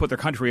don't want to put their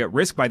country at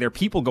risk by their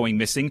people going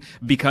missing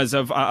because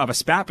of a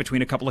spat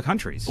between a couple of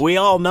countries. We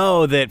all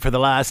know that for the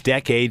last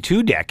decade,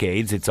 2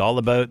 decades, it's all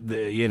about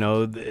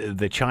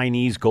the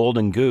Chinese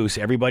golden goose.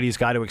 Everybody's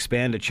got to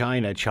expand to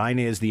China.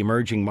 China is the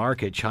emerging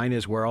market. China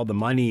is where all the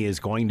money is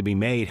going to be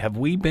made. Have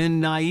we been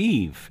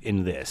naive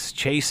in this,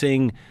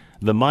 chasing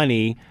the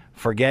money,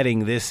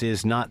 forgetting this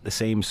is not the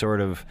same sort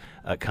of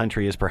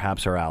country as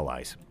perhaps our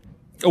allies?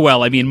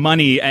 Well, I mean,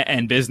 money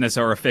and business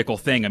are a fickle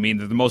thing. I mean,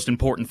 they're the most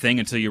important thing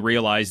until you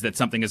realize that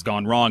something has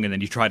gone wrong, and then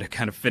you try to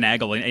kind of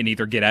finagle and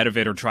either get out of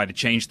it or try to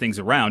change things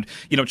around.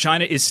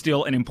 China is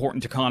still an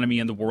important economy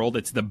in the world.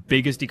 It's the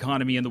biggest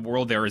economy in the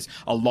world. There is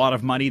a lot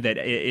of money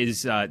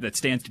that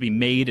stands to be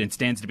made and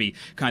stands to be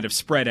kind of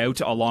spread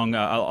out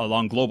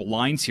along global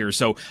lines here.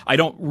 So I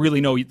don't really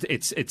know.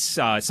 It's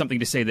something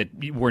to say that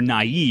we're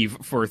naive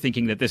for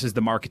thinking that this is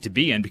the market to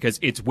be in, because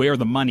it's where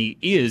the money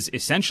is.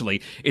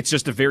 Essentially, it's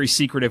just a very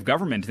secretive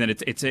government. Then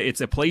it's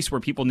a place where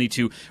people need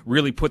to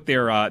really put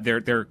their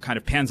kind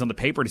of pens on the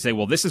paper to say,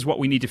 well, this is what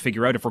we need to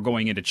figure out if we're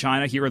going into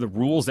China. Here are the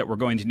rules that we're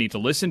going to need to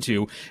listen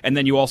to. And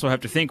then you also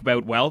have to think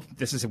about, well,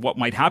 this is what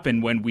might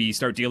happen when we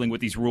start dealing with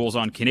these rules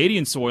on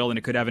Canadian soil, and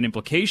it could have an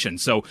implication.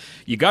 So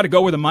you got to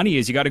go where the money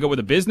is. You got to go where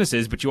the business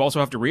is. But you also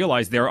have to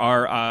realize there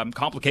are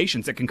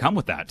complications that can come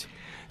with that.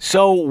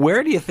 So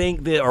where do you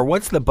think or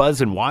what's the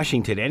buzz in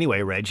Washington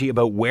anyway, Reggie,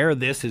 about where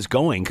this is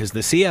going? Because the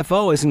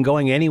CFO isn't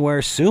going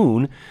anywhere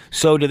soon.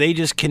 So do they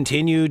just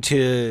continue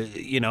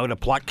to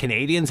pluck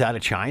Canadians out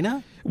of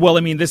China? Well,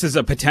 I mean, this is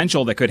a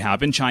potential that could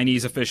happen.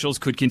 Chinese officials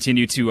could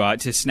continue to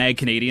snag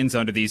Canadians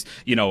under these,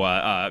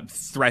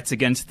 threats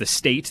against the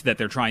state that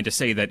they're trying to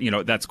say that,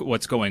 that's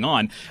what's going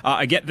on.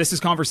 Again, this is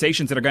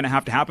conversations that are going to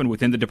happen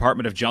within the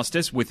Department of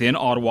Justice, within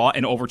Ottawa,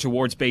 and over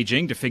towards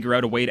Beijing to figure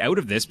out a way out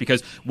of this.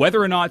 Because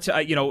whether or not,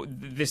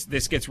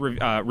 this gets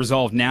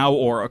resolved now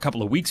or a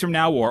couple of weeks from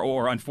now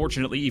or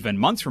unfortunately even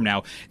months from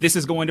now, this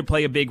is going to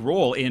play a big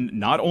role in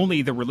not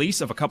only the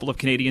release of a couple of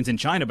Canadians in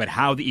China, but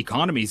how the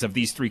economies of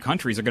these three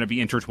countries are going to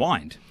be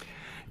intertwined.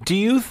 Do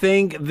you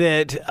think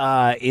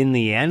that in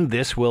the end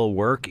this will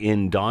work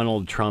in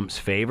Donald Trump's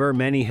favor?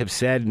 Many have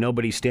said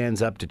nobody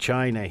stands up to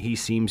China. He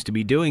seems to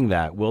be doing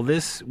that. Will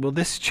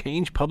this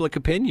change public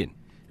opinion?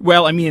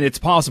 Well, I mean, it's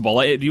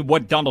possible.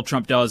 What Donald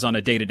Trump does on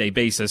a day-to-day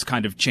basis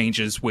kind of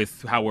changes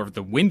with however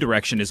the wind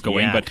direction is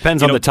going. Yeah, but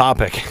depends on the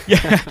topic.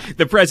 Yeah,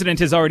 the president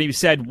has already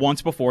said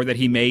once before that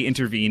he may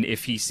intervene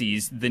if he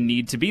sees the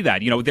need to be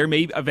that. There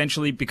may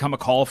eventually become a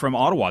call from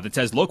Ottawa that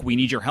says, look, we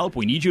need your help.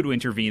 We need you to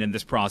intervene in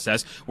this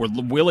process. We're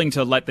willing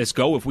to let this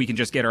go if we can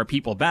just get our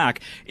people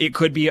back. It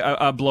could be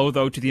a blow,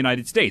 though, to the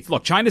United States.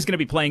 Look, China's going to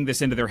be playing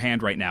this into their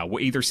hand right now. We're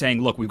either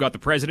saying, look, we've got the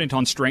president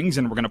on strings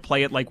and we're going to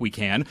play it like we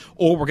can,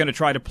 or we're going to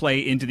try to play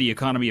into the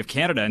economy of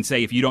Canada and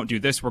say, if you don't do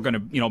this, we're going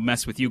to,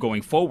 mess with you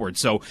going forward.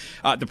 So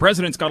the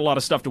president's got a lot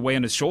of stuff to weigh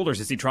on his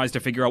shoulders as he tries to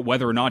figure out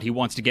whether or not he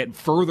wants to get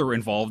further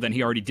involved than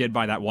he already did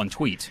by that one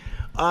tweet.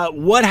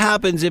 What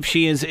happens if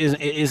she is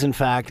in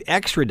fact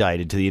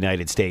extradited to the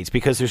United States?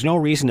 Because there's no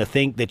reason to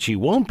think that she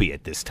won't be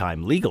at this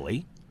time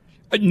legally.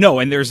 No,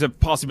 and there's a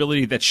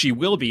possibility that she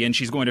will be, and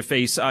she's going to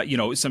face,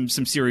 some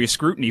serious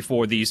scrutiny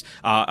for these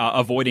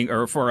avoiding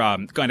or for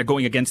kind of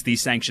going against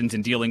these sanctions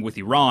and dealing with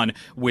Iran,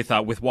 with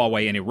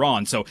Huawei and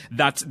Iran. So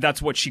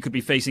that's what she could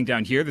be facing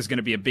down here. There's going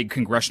to be a big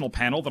congressional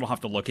panel that'll have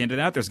to look into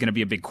that. There's going to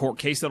be a big court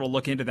case that'll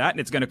look into that, and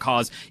it's going to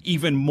cause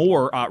even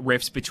more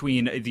rifts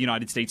between the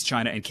United States,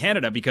 China, and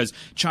Canada, because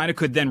China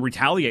could then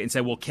retaliate and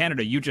say, well,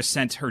 Canada, you just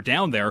sent her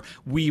down there.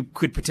 We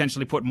could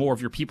potentially put more of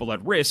your people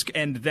at risk,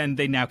 and then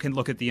they now can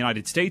look at the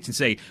United States and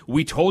say,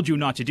 we told you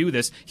not to do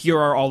this. Here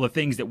are all the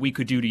things that we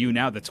could do to you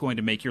now that's going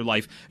to make your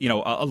life,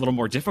 a little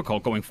more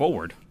difficult going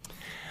forward.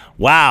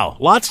 Wow.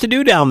 Lots to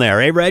do down there,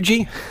 eh,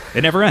 Reggie?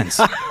 It never ends.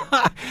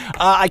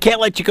 I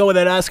can't let you go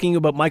without asking you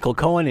about Michael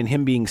Cohen and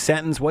him being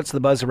sentenced. What's the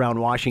buzz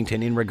around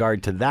Washington in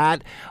regard to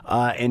that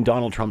and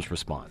Donald Trump's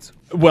response?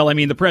 Well, I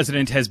mean, the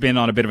president has been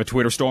on a bit of a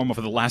Twitter storm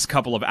over the last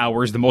couple of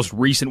hours. The most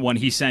recent one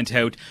he sent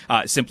out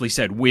simply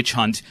said witch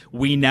hunt.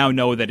 We now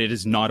know that it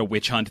is not a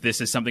witch hunt. This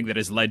is something that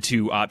has led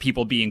to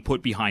people being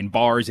put behind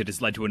bars. It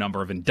has led to a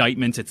number of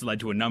indictments. It's led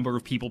to a number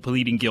of people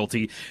pleading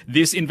guilty.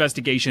 This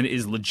investigation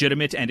is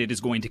legitimate and it is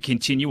going to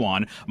continue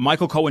on.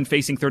 Michael Cohen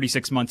facing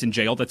 36 months in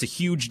jail. That's a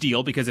huge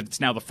deal because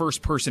it's now the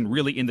first person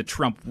really in the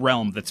Trump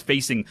realm that's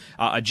facing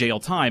a jail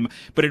time.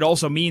 But it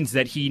also means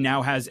that he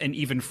now has an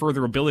even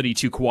further ability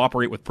to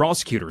cooperate with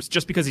prosecutors.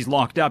 Just because he's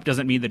locked up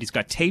doesn't mean that he's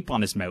got tape on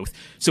his mouth.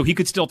 So he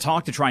could still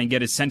talk to try and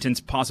get his sentence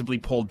possibly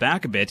pulled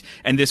back a bit.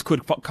 And this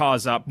could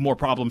cause more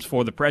problems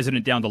for the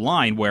president down the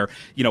line where,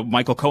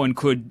 Michael Cohen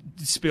could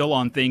spill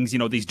on things,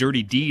 these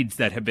dirty deeds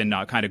that have been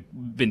kind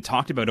of been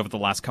talked about over the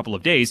last couple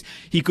of days.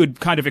 He could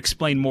kind of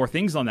explain more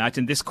things on that.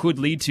 And this could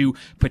lead to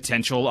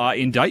potential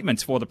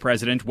indictments for the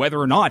president, whether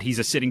or not he's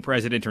a sitting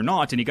president or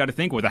not. And you got to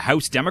think with a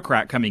House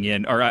Democrat coming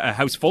in or a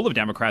House full of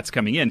Democrats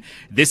coming in,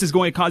 this is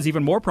going to cause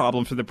even more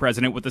problems for the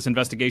president with this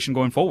investigation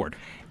going forward.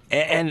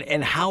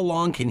 And how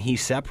long can he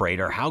separate,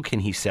 or how can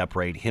he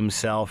separate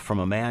himself from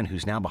a man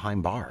who's now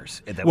behind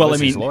bars? That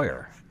was his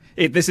lawyer.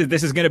 This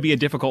is going to be a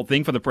difficult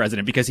thing for the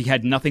president because he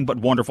had nothing but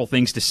wonderful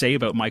things to say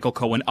about Michael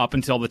Cohen up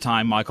until the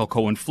time Michael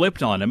Cohen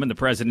flipped on him. And the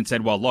president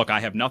said, well, look, I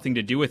have nothing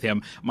to do with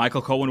him.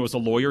 Michael Cohen was a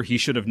lawyer. He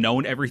should have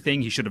known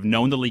everything. He should have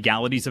known the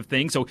legalities of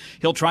things. So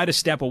he'll try to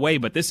step away.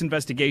 But this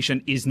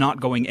investigation is not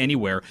going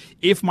anywhere.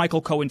 If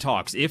Michael Cohen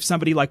talks, if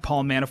somebody like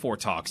Paul Manafort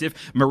talks, if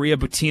Maria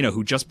Butina,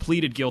 who just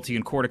pleaded guilty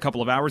in court a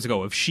couple of hours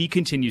ago, if she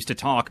continues to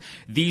talk,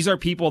 these are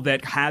people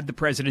that had the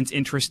president's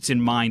interests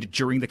in mind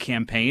during the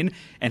campaign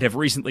and have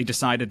recently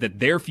decided that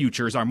their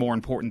futures are more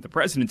important than the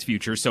president's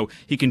future, so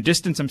he can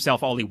distance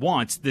himself all he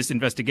wants. This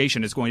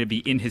investigation is going to be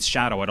in his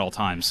shadow at all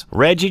times.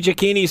 Reggie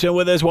Cecchini's been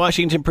with us,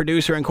 Washington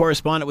producer and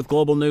correspondent with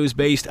Global News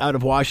based out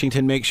of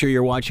Washington. Make sure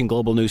you're watching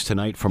Global News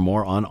tonight for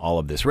more on all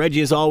of this.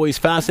 Reggie, as always,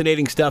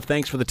 fascinating stuff.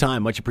 Thanks for the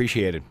time. Much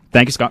appreciated.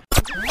 Thank you, Scott.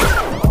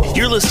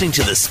 You're listening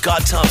to the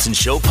Scott Thompson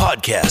Show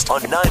podcast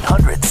on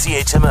 900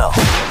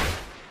 CHML.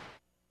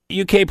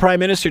 UK Prime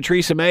Minister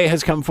Theresa May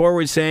has come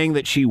forward saying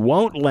that she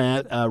won't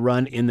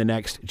run in the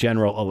next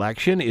general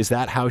election. Is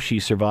that how she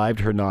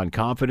survived her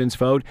non-confidence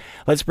vote?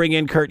 Let's bring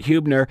in Kurt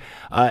Hubner,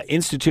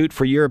 Institute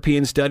for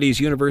European Studies,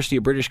 University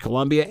of British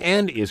Columbia,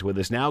 and is with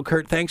us now.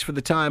 Kurt, thanks for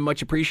the time.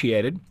 Much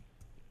appreciated.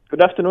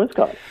 Good afternoon,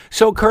 Scott.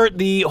 So, Kurt,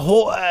 the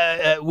whole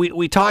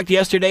we talked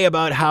yesterday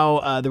about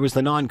how there was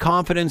the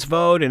non-confidence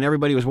vote, and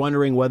everybody was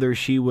wondering whether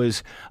she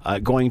was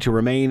going to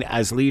remain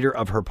as leader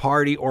of her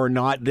party or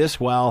not.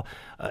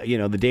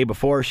 The day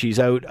before, she's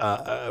out,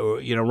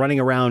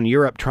 running around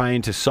Europe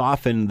trying to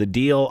soften the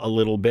deal a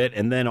little bit,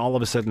 and then all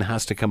of a sudden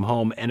has to come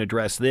home and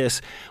address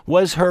this.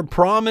 Was her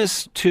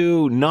promise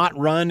to not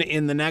run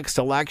in the next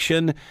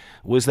election,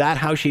 was that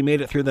how she made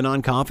it through the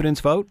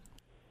non-confidence vote?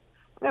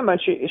 Yeah, man,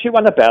 she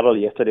won a battle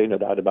yesterday, no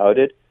doubt about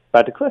it.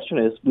 But the question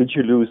is, will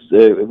she lose?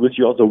 Will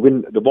she also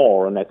win the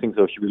war? And I think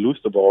so. She will lose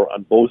the war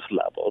on both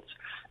levels.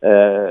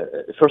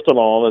 First of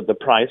all, the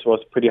price was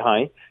pretty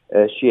high.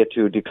 She had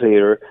to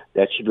declare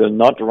that she will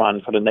not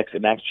run for the next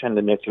election.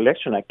 The next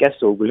election, I guess,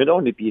 so will it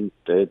only be in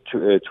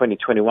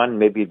 2021?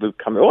 Maybe it will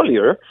come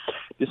earlier.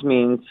 This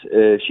means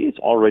she is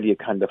already a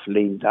kind of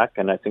lame duck,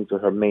 and I think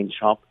that her main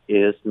job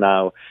is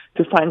now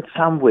to find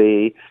some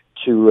way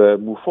to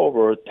move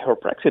forward her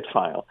Brexit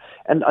file.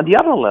 And on the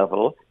other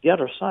level, the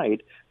other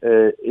side,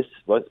 is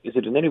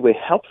it in any way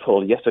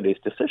helpful, yesterday's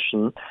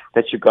decision,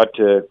 that you got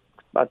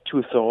about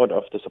two-thirds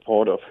of the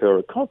support of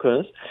her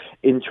caucus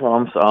in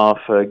terms of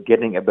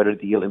getting a better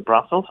deal in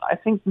Brussels? I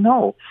think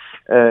no.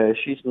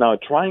 She's now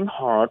trying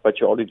hard, but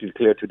she already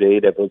declared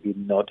today there will be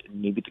not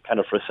maybe the kind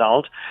of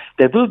result.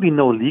 There will be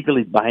no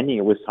legally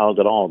binding result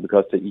at all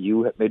because the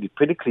EU have made it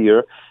pretty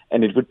clear,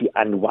 and it would be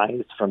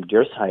unwise from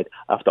their side,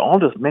 after all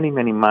those many,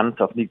 many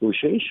months of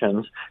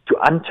negotiations, to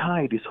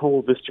untie this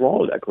whole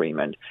withdrawal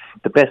agreement.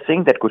 The best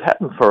thing that could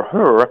happen for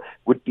her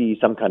would be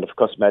some kind of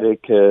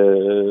cosmetic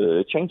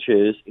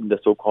changes in the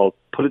so-called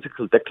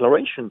political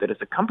declaration that is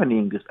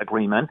accompanying this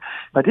agreement.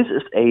 But this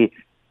is a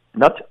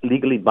not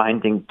legally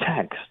binding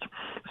text.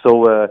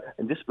 So,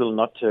 and this will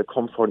not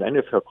comfort any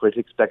of her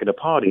critics back in the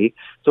party.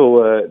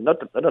 So,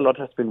 not a lot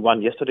has been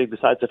won yesterday,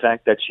 besides the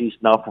fact that she's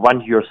now for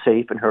 1 year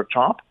safe in her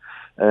job.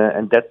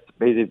 And that's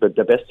basically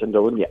the best and the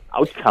only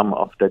outcome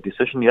of the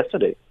decision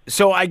yesterday.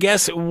 So I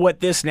guess what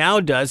this now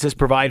does is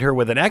provide her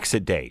with an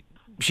exit date.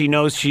 She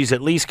knows she's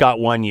at least got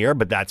 1 year,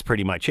 but that's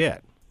pretty much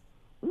it.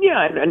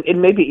 Yeah,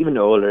 and maybe even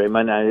older. I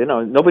mean,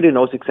 nobody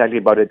knows exactly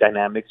about the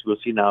dynamics. We'll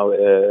see now.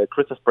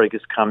 Christmas break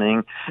is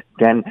coming.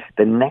 Then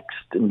the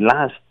next and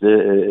last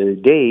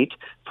date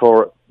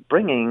for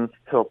bringing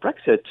her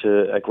Brexit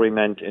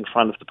agreement in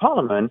front of the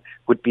Parliament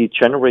would be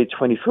January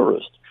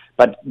 21st.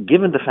 But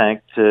given the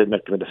fact,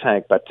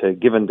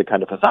 given the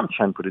kind of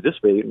assumption, put it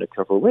this way, in a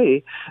clever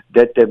way,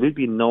 that there will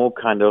be no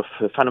kind of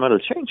fundamental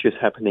changes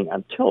happening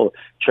until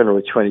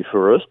January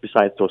 21st,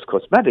 besides those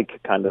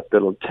cosmetic kind of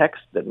little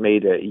texts that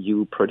made the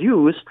EU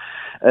produce,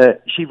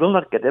 she will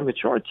not get a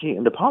majority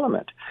in the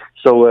Parliament.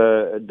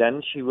 So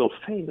then she will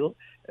fail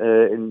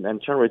on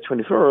January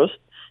 21st.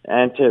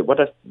 And what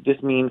does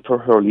this mean for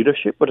her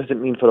leadership? What does it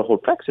mean for the whole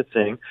Brexit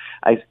thing?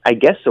 I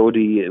guess so.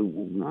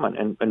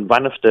 And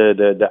one of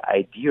the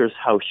ideas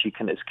how she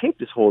can escape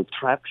this whole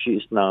trap she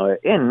is now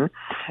in,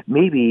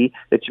 maybe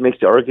that she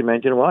makes the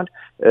argument, you know what?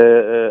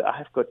 I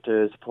have got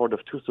the support of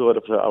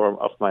two-thirds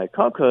of my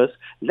caucus.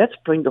 Let's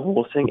bring the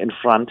whole thing in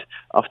front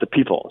of the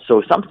people.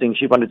 So something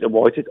she wanted to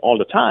avoid it all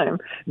the time.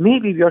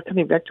 Maybe we are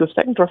coming back to a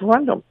second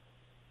referendum.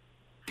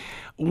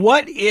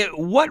 What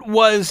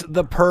was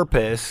the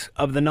purpose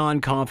of the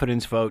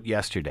non-confidence vote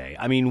yesterday?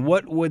 I mean,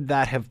 what would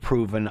that have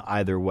proven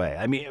either way?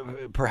 I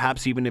mean,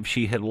 perhaps even if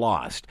she had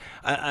lost.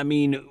 I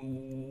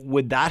mean,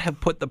 would that have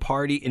put the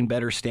party in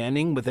better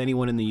standing with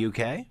anyone in the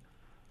UK?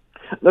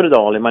 Not at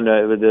all. I mean,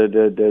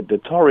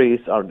 the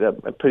Tories are,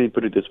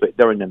 put it this way,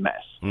 they're in a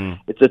mess.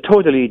 It's a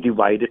totally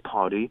divided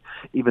party,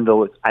 even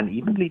though it's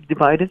unevenly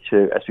divided,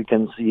 as we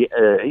can see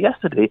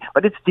yesterday,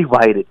 but it's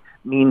divided.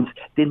 Means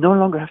they no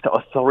longer have the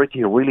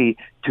authority really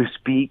to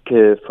speak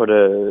for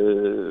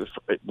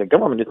the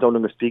government is no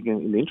longer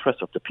speaking in the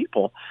interest of the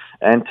people,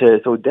 and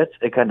so that's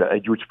a kind of a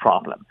huge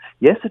problem.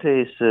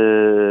 Yesterday's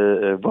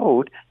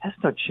vote has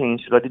not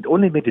changed, but it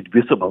only made it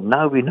visible.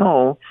 Now we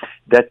know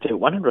that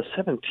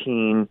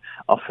 117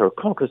 of her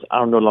caucus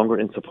are no longer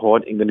in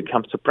support when it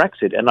comes to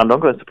Brexit, and no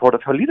longer in support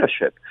of her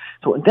leadership.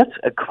 So that's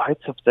a quite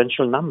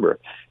substantial number.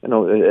 You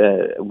know,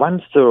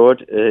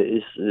 1/3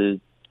 is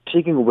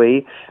taking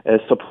away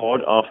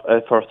support of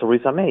for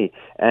Theresa May,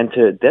 and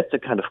that's a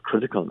kind of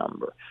critical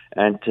number.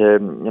 And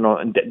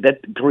and that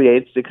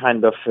creates the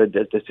kind of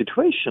the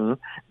situation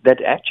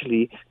that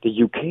actually the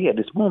UK at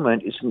this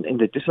moment is in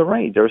the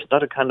disarray. There is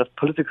not a kind of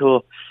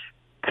political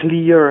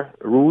clear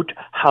route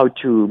how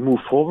to move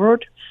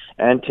forward.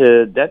 And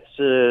that's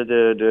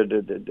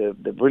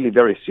the really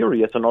very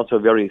serious and also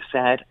very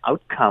sad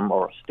outcome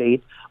or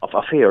state of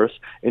affairs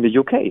in the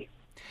UK.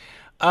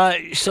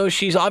 So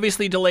she's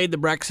obviously delayed the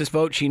Brexit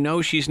vote. She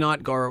knows she's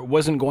not or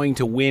wasn't going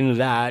to win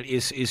that.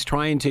 Is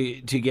trying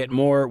to get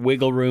more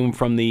wiggle room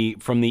from the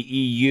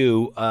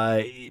EU.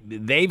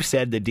 They've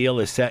said the deal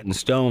is set in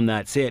stone.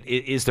 That's it.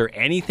 Is there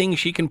anything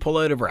she can pull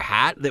out of her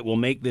hat that will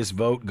make this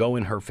vote go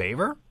in her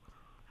favor?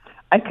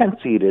 I can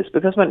see this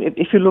because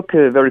if you look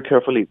very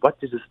carefully, what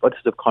is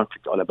the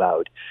conflict all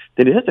about?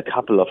 Then it has a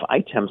couple of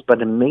items, but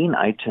the main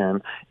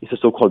item is a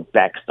so-called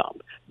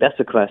backstop. That's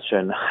the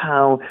question: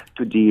 how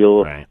to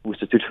deal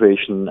with the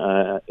situation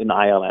in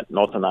Ireland,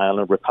 Northern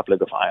Ireland, Republic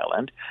of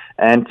Ireland,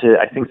 and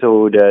I think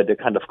so. The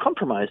kind of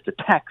compromise, the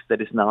text that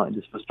is now in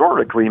this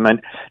withdrawal agreement,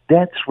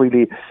 that's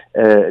really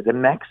the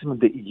maximum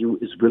the EU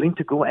is willing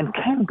to go and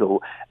can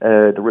go.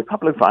 The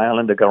Republic of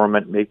Ireland, the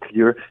government made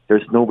clear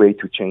there's no way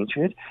to change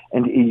it,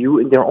 and the EU,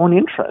 in their own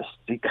interest,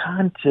 they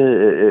can't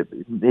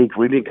make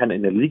really kind of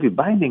in a legal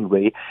binding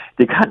way.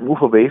 They can't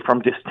move away from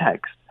this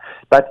text.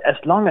 But as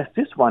long as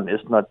this one is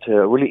not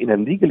really in a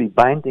legally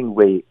binding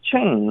way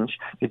changed,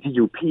 the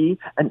DUP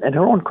and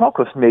her own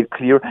caucus made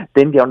clear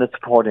then they are not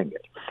supporting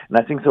it. And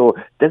I think so.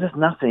 This is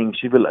nothing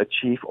she will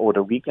achieve over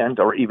the weekend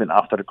or even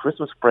after the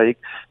Christmas break,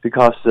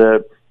 because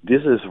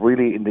this is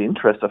really in the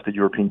interest of the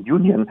European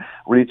Union,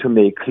 really to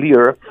make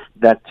clear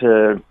that.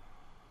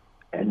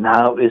 And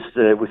now,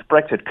 with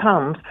Brexit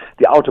comes,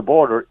 the outer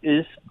border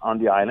is on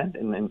the island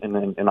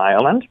in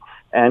Ireland,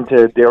 and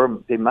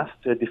they must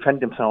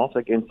defend themselves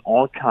against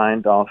all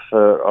kind of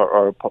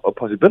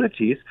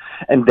possibilities,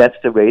 and that's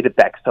the way the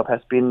backstop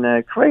has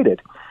been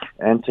created.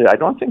 And I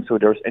don't think so.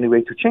 There's any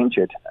way to change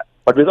it.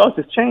 But without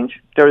this change,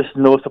 there is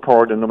no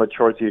support and no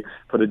majority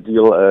for the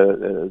deal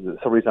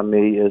Theresa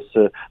May is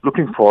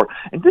looking for.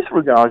 In this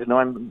regard,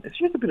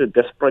 she's a bit a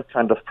desperate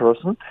kind of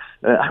person.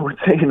 I would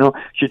say,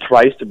 she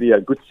tries to be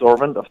a good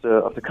servant of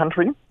the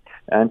country,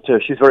 and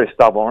she's very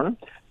stubborn.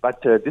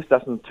 But this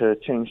doesn't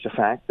change the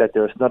fact that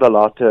there's not a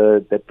lot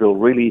that will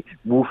really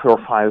move her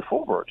file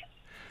forward.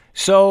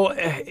 So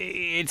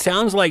it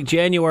sounds like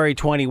January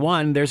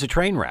 21, there's a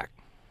train wreck.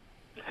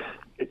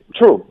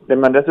 True. I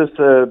mean, this is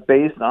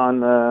based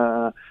on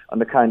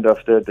the kind of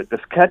the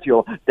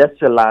schedule. That's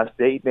the last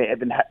day. It may have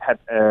been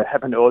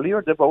happened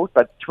earlier, the vote,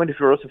 but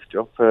 21st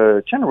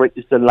of January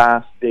is the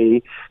last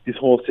day this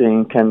whole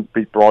thing can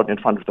be brought in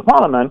front of the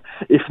parliament.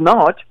 If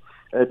not,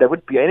 there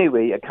would be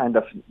anyway a kind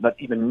of not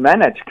even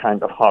managed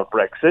kind of hard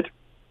Brexit.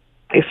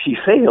 If she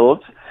fails,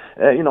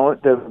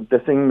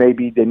 the thing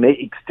maybe they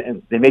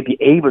may be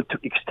able to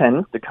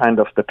extend the kind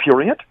of the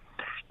period.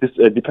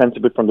 This depends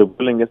a bit from the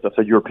willingness of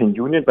the European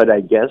Union, but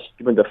I guess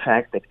given the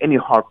fact that any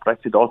hard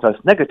Brexit also has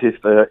negative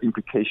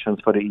implications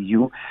for the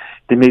EU,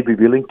 they may be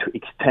willing to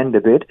extend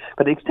a bit.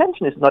 But the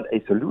extension is not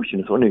a solution.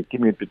 It's only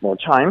giving a bit more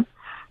time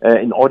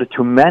in order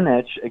to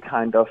manage a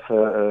kind of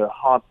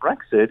hard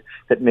Brexit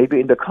that may be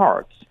in the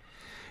cards.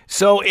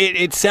 So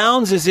it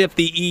sounds as if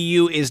the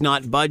EU is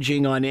not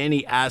budging on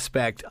any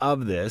aspect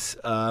of this.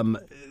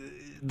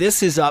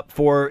 This is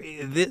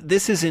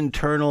this is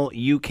internal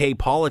UK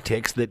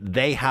politics that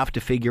they have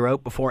to figure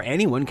out before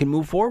anyone can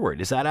move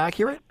forward. Is that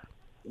accurate?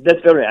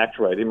 That's very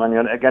accurate. I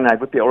mean, again, I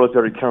would be always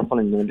very careful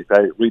if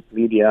I read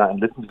media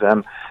and listen to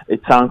them. It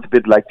sounds a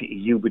bit like the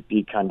EU would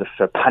be kind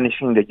of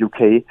punishing the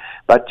UK.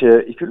 But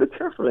if you look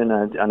carefully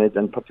on it,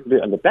 and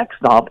particularly on the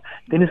backstop,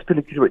 then it's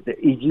pretty clear the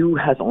EU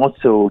has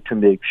also to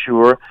make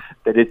sure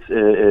that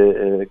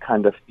it's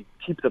kind of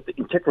keeps up the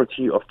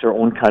integrity of their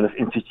own kind of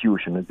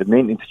institution. And the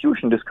main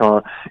institution is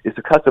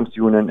the customs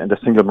union and the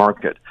single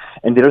market.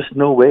 And there is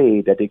no way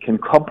that they can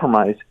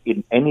compromise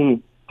in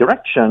any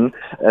direction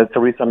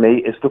Theresa May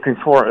is looking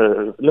for.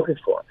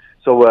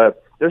 So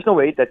there's no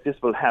way that this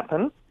will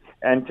happen.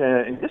 And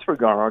in this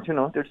regard,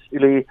 there's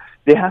really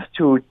they have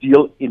to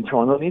deal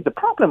internally. The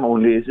problem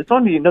only is it's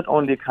only not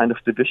only kind of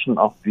division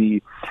of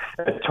the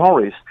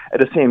Tories. At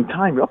the same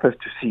time, we also have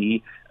to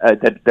see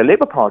that the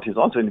Labour Party is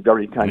also in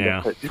very kind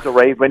of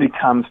disarray when it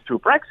comes to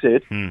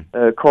Brexit.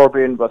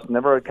 Corbyn was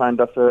never kind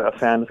of a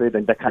fan of it,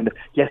 and that kind of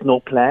he has no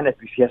plan. At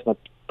least he has not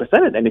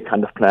presented any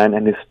kind of plan,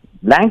 and his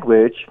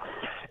language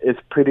is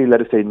pretty,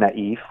 let us say,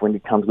 naive when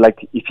it comes.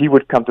 Like if he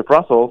would come to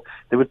Brussels,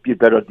 there would be a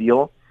better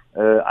deal.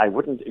 I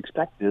wouldn't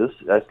expect this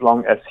as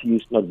long as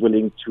he's not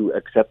willing to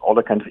accept all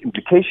the kinds of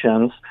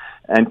implications,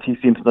 and he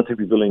seems not to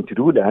be willing to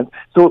do that.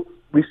 So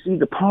we see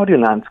the party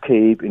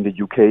landscape in the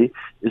UK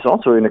is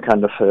also in a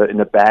kind of in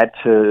a bad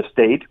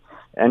state,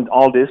 and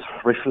all this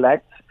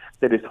reflects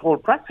that this whole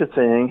Brexit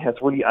thing has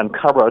really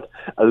uncovered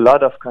a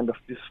lot of kind of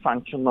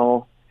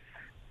dysfunctional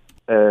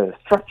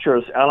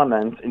structures,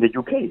 elements in the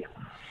UK.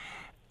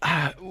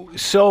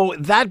 So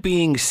that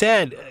being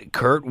said,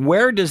 Kurt,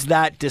 where does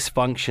that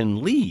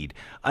dysfunction lead?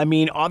 I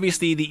mean,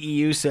 obviously the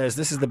EU says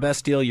this is the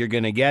best deal you're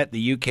going to get.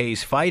 The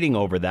UK's fighting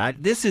over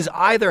that. This is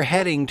either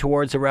heading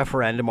towards a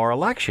referendum or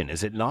election,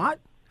 is it not?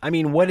 I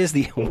mean,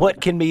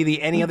 what can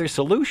be any other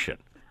solution?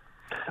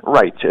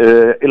 Right.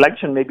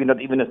 Election may be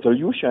not even a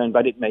solution,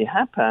 but it may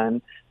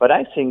happen. But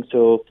I think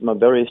so from a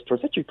very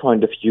strategic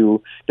point of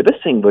view, the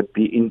best thing would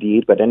be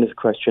indeed, but then it's a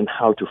question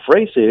how to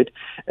phrase it,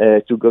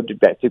 to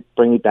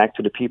bring it back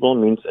to the people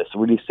means a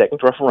really second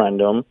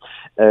referendum.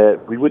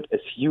 We would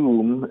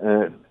assume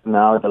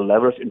now the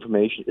level of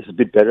information is a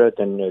bit better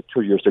than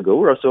 2 years ago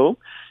or so.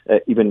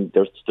 even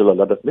there's still a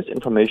lot of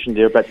misinformation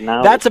there. But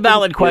now that's a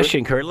valid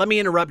question, Kurt. Let me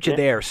interrupt you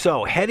there.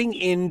 So, heading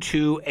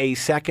into a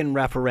second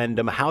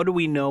referendum, how do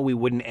we know we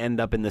wouldn't end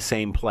up in the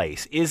same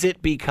place? Is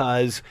it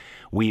because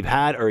you've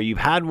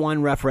had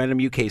one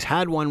referendum, UK's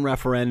had one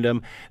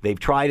referendum, they've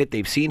tried it,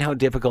 they've seen how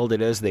difficult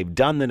it is, they've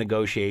done the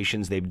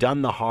negotiations, they've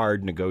done the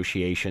hard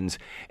negotiations,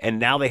 and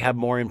now they have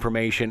more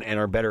information and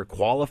are better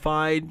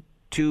qualified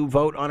to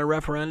vote on a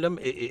referendum?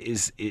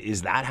 Is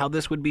that how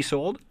this would be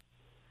sold?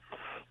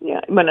 Yeah,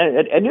 I mean,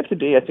 at the end of the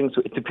day, I think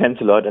so. It depends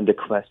a lot on the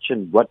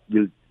question, what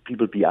will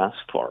people be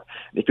asked for?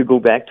 If you go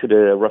back to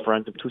the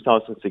referendum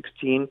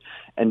 2016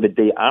 and the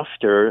day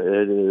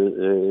after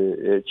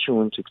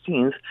June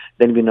 16th,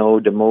 then we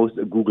know the most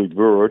Googled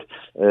word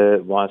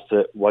was,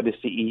 what is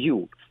the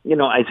EU?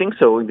 I think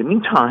so. In the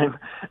meantime,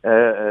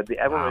 the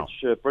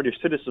average British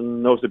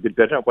citizen knows a bit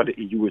better what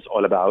the EU is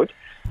all about.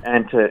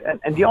 And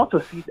we also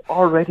see it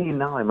already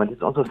now. I mean,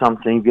 it's also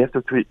something we have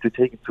to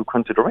take into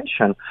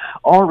consideration.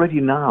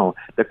 Already now,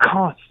 the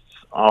costs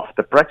of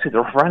the Brexit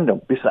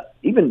referendum,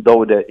 even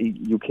though the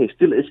UK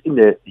still is in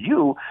the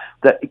EU,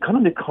 the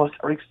economic costs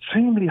are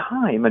extremely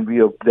high. I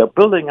mean, they're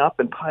building up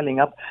and piling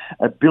up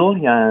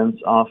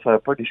billions of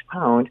British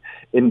pound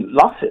in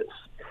losses.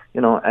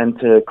 And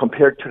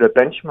compared to the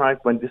benchmark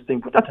when this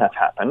thing would not have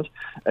happened,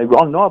 we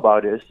all know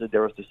about this.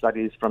 There was the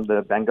studies from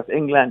the Bank of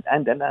England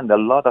and a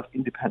lot of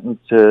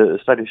independent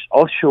studies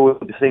all show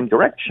the same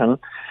direction.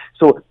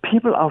 So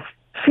people are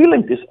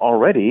feeling this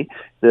already.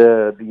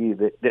 The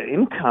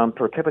income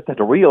per capita,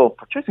 the real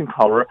purchasing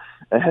power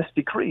has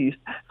decreased.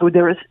 So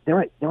there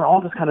are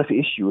all these kind of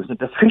issues. And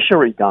the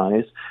fishery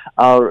guys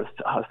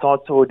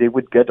thought so they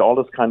would get all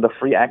this kind of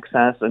free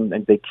access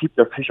and they keep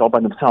their fish all by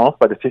themselves,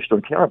 but the fish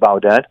don't care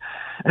about that.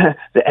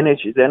 The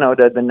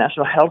NHS, the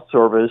National Health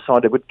Service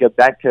thought they would get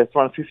back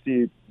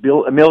 £250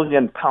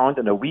 million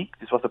in a week.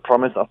 This was the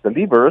promise of the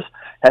Leavers.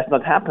 Has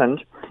not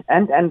happened.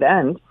 And.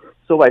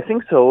 So I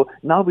think so.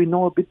 Now we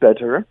know a bit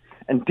better.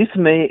 And this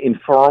may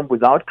inform,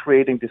 without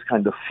creating this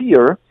kind of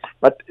fear,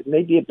 but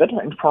maybe a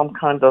better informed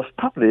kind of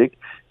public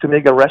to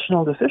make a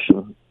rational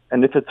decision.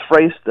 And if it's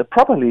phrased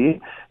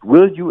properly,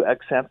 will you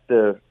accept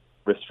the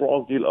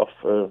withdrawal deal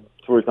of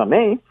Theresa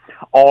May?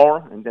 Or,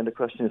 and then the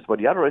question is what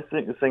the other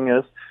thing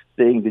is,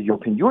 staying the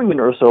European Union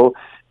or so,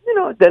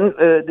 then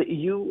the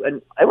EU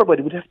and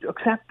everybody would have to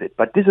accept it.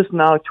 But this is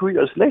now, 2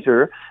 years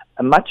later,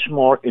 a much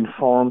more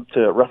informed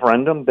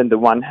referendum than the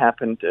one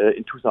happened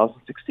in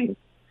 2016.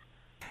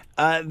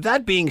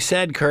 That being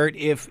said, Kurt,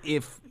 if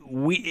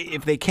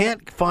they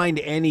can't find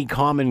any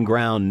common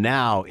ground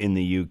now in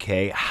the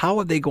UK, how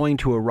are they going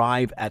to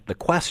arrive at the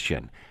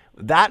question?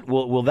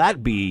 Will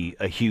that be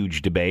a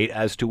huge debate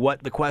as to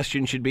what the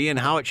question should be and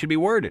how it should be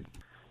worded?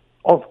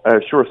 Oh,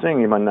 sure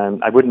thing. I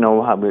mean, I wouldn't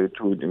know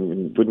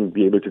wouldn't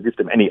be able to give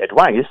them any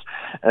advice,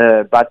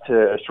 but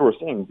sure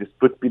thing. This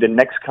would be the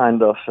next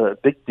kind of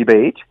big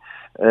debate.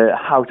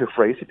 How to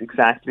phrase it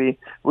exactly,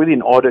 really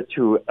in order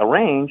to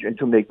arrange and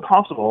to make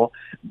possible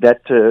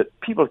that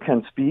people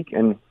can speak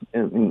in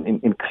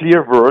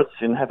clear words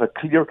and have a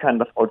clear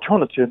kind of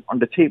alternative on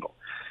the table.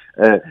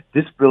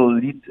 This will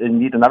need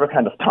another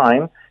kind of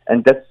time,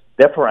 and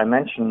therefore I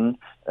mentioned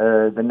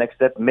the next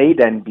step may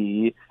then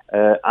be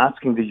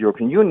asking the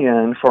European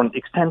Union for an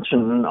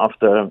extension of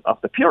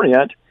the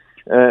period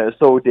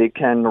so they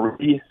can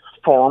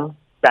reform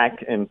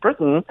back in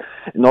Britain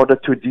in order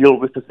to deal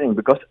with the thing,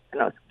 because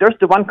there's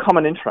the one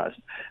common interest.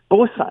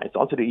 Both sides,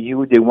 also the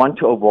EU, they want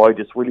to avoid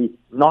this really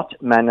not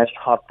managed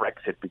hard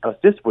Brexit, because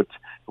this would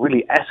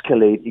really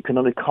escalate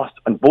economic costs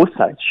on both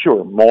sides.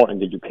 Sure, more on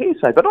the UK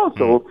side, but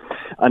also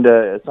on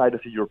the side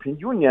of the European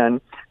Union,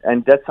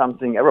 and that's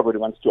something everybody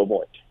wants to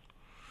avoid.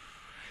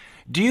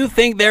 Do you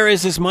think there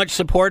is as much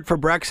support for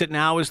Brexit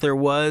now as there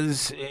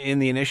was in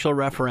the initial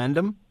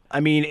referendum? I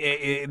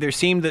mean, there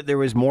seemed that there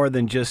was more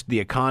than just the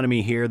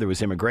economy here. There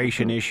was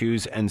immigration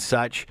issues and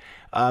such.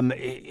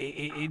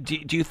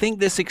 Do you think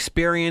this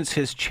experience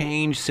has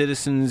changed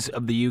citizens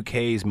of the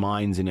UK's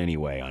minds in any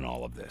way on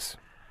all of this?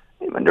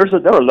 I mean, there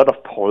are a lot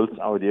of polls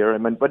out there,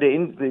 but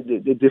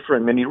they differ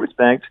in many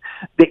respects.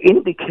 They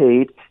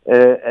indicate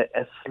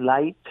a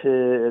slight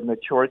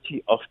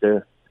majority of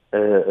the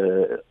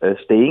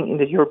staying in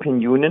the European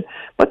Union,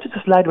 but it's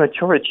a slight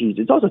majority.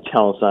 It also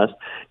tells us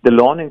the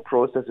learning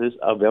processes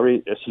are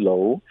very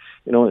slow.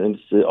 And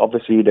it's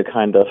obviously the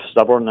kind of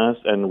stubbornness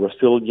and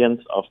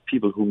resilience of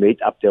people who made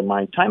up their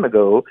mind time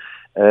ago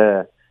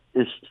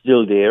is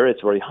still there.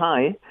 It's very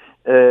high.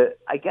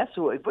 I guess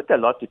it would a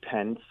lot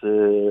depends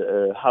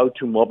how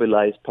to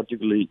mobilize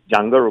particularly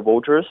younger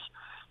voters,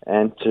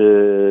 and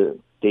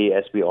they,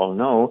 as we all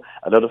know,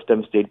 a lot of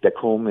them stayed back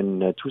home in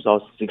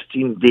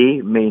 2016.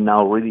 They may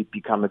now really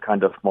become a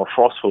kind of more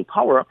forceful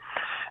power.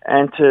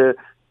 And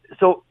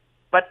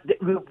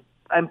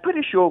I'm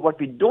pretty sure what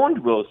we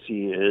will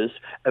see is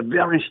a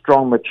very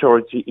strong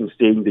majority in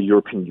staying in the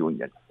European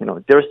Union.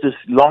 There's this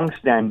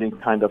long-standing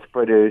kind of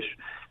British,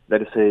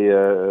 let us say,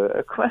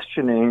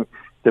 questioning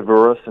the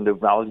worth and the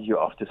value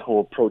of this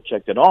whole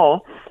project at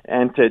all.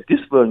 And this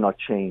will not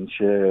change.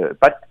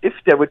 But if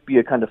there would be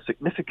a kind of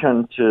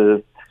significant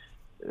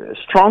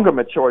stronger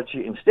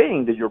majority in staying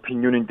in the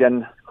European Union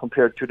than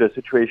compared to the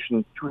situation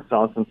in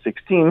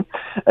 2016,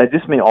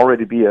 this may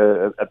already be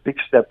a big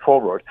step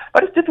forward.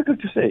 But it's difficult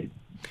to say.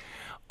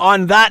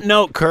 On that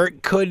note,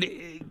 Kurt,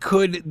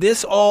 could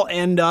this all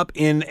end up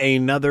in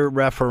another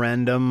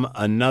referendum,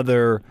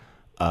 another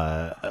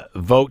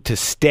vote to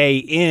stay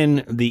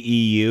in the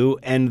EU,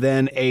 and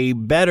then a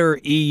better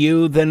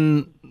EU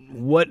than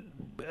what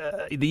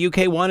the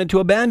UK wanted to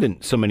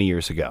abandon so many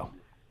years ago?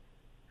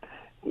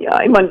 Yeah,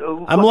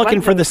 I'm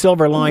looking for the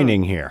silver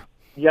lining here.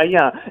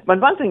 Yeah. But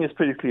one thing is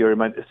pretty clear.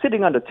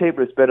 Sitting on the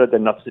table is better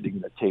than not sitting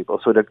on the table.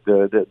 So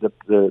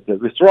the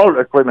withdrawal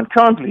agreement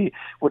currently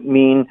would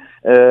mean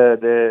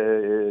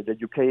the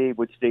UK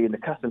would stay in the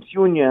customs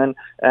union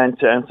and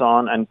so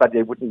on, but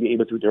they wouldn't be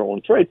able to do their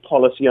own trade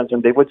policy, and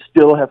they would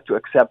still have to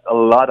accept a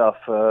lot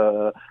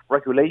of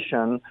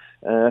regulation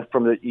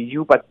from the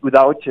EU, but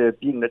without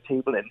being at the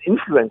table and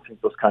influencing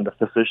those kind of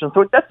decisions.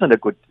 So that's not a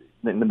good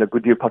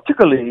deal,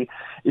 particularly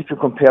if you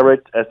compare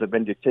it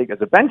when you take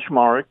as a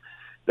benchmark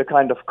the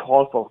kind of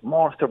call for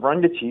more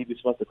sovereignty, which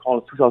was the call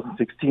of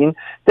 2016.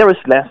 There is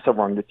less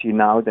sovereignty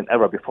now than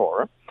ever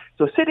before.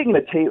 So sitting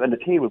on the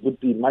table would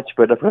be much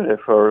better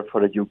for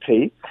the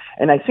UK.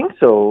 And I think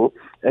so.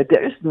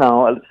 There is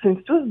now, since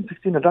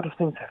 2016, a lot of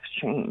things have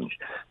changed.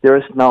 There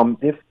is now,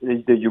 if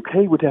the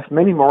UK would have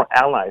many more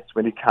allies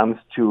when it comes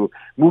to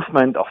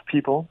movement of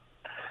people,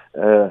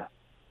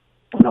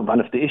 one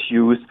of the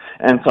issues,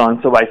 and so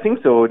on. So I think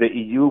so the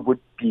EU would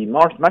be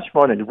much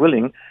more than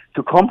willing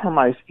to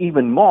compromise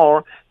even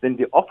more than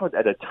they offered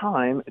at a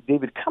time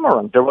David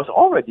Cameron. There was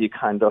already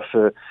kind of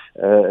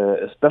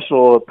a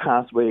special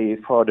pathway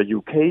for the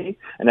UK,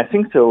 and I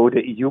think so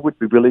the EU would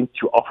be willing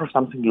to offer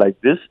something like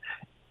this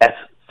as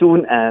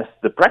soon as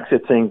the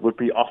Brexit thing would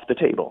be off the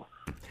table.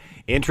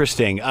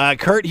 Interesting.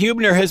 Kurt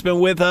Hubner has been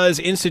with us,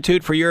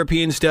 Institute for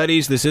European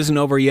Studies. This isn't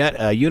over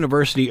yet,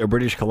 University of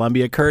British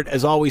Columbia. Kurt,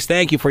 as always,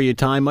 thank you for your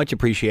time. Much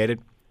appreciated.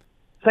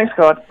 Thanks,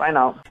 Scott. Bye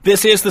now.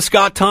 This is the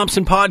Scott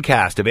Thompson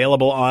Podcast,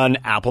 available on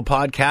Apple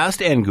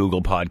Podcast and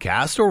Google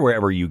Podcast, or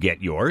wherever you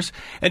get yours.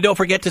 And don't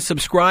forget to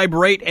subscribe,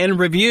 rate, and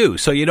review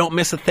so you don't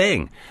miss a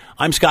thing.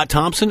 I'm Scott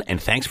Thompson,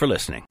 and thanks for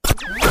listening.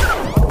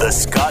 The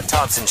Scott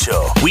Thompson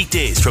Show,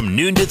 weekdays from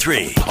noon to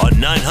 3 on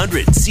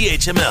 900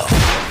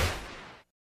 CHML.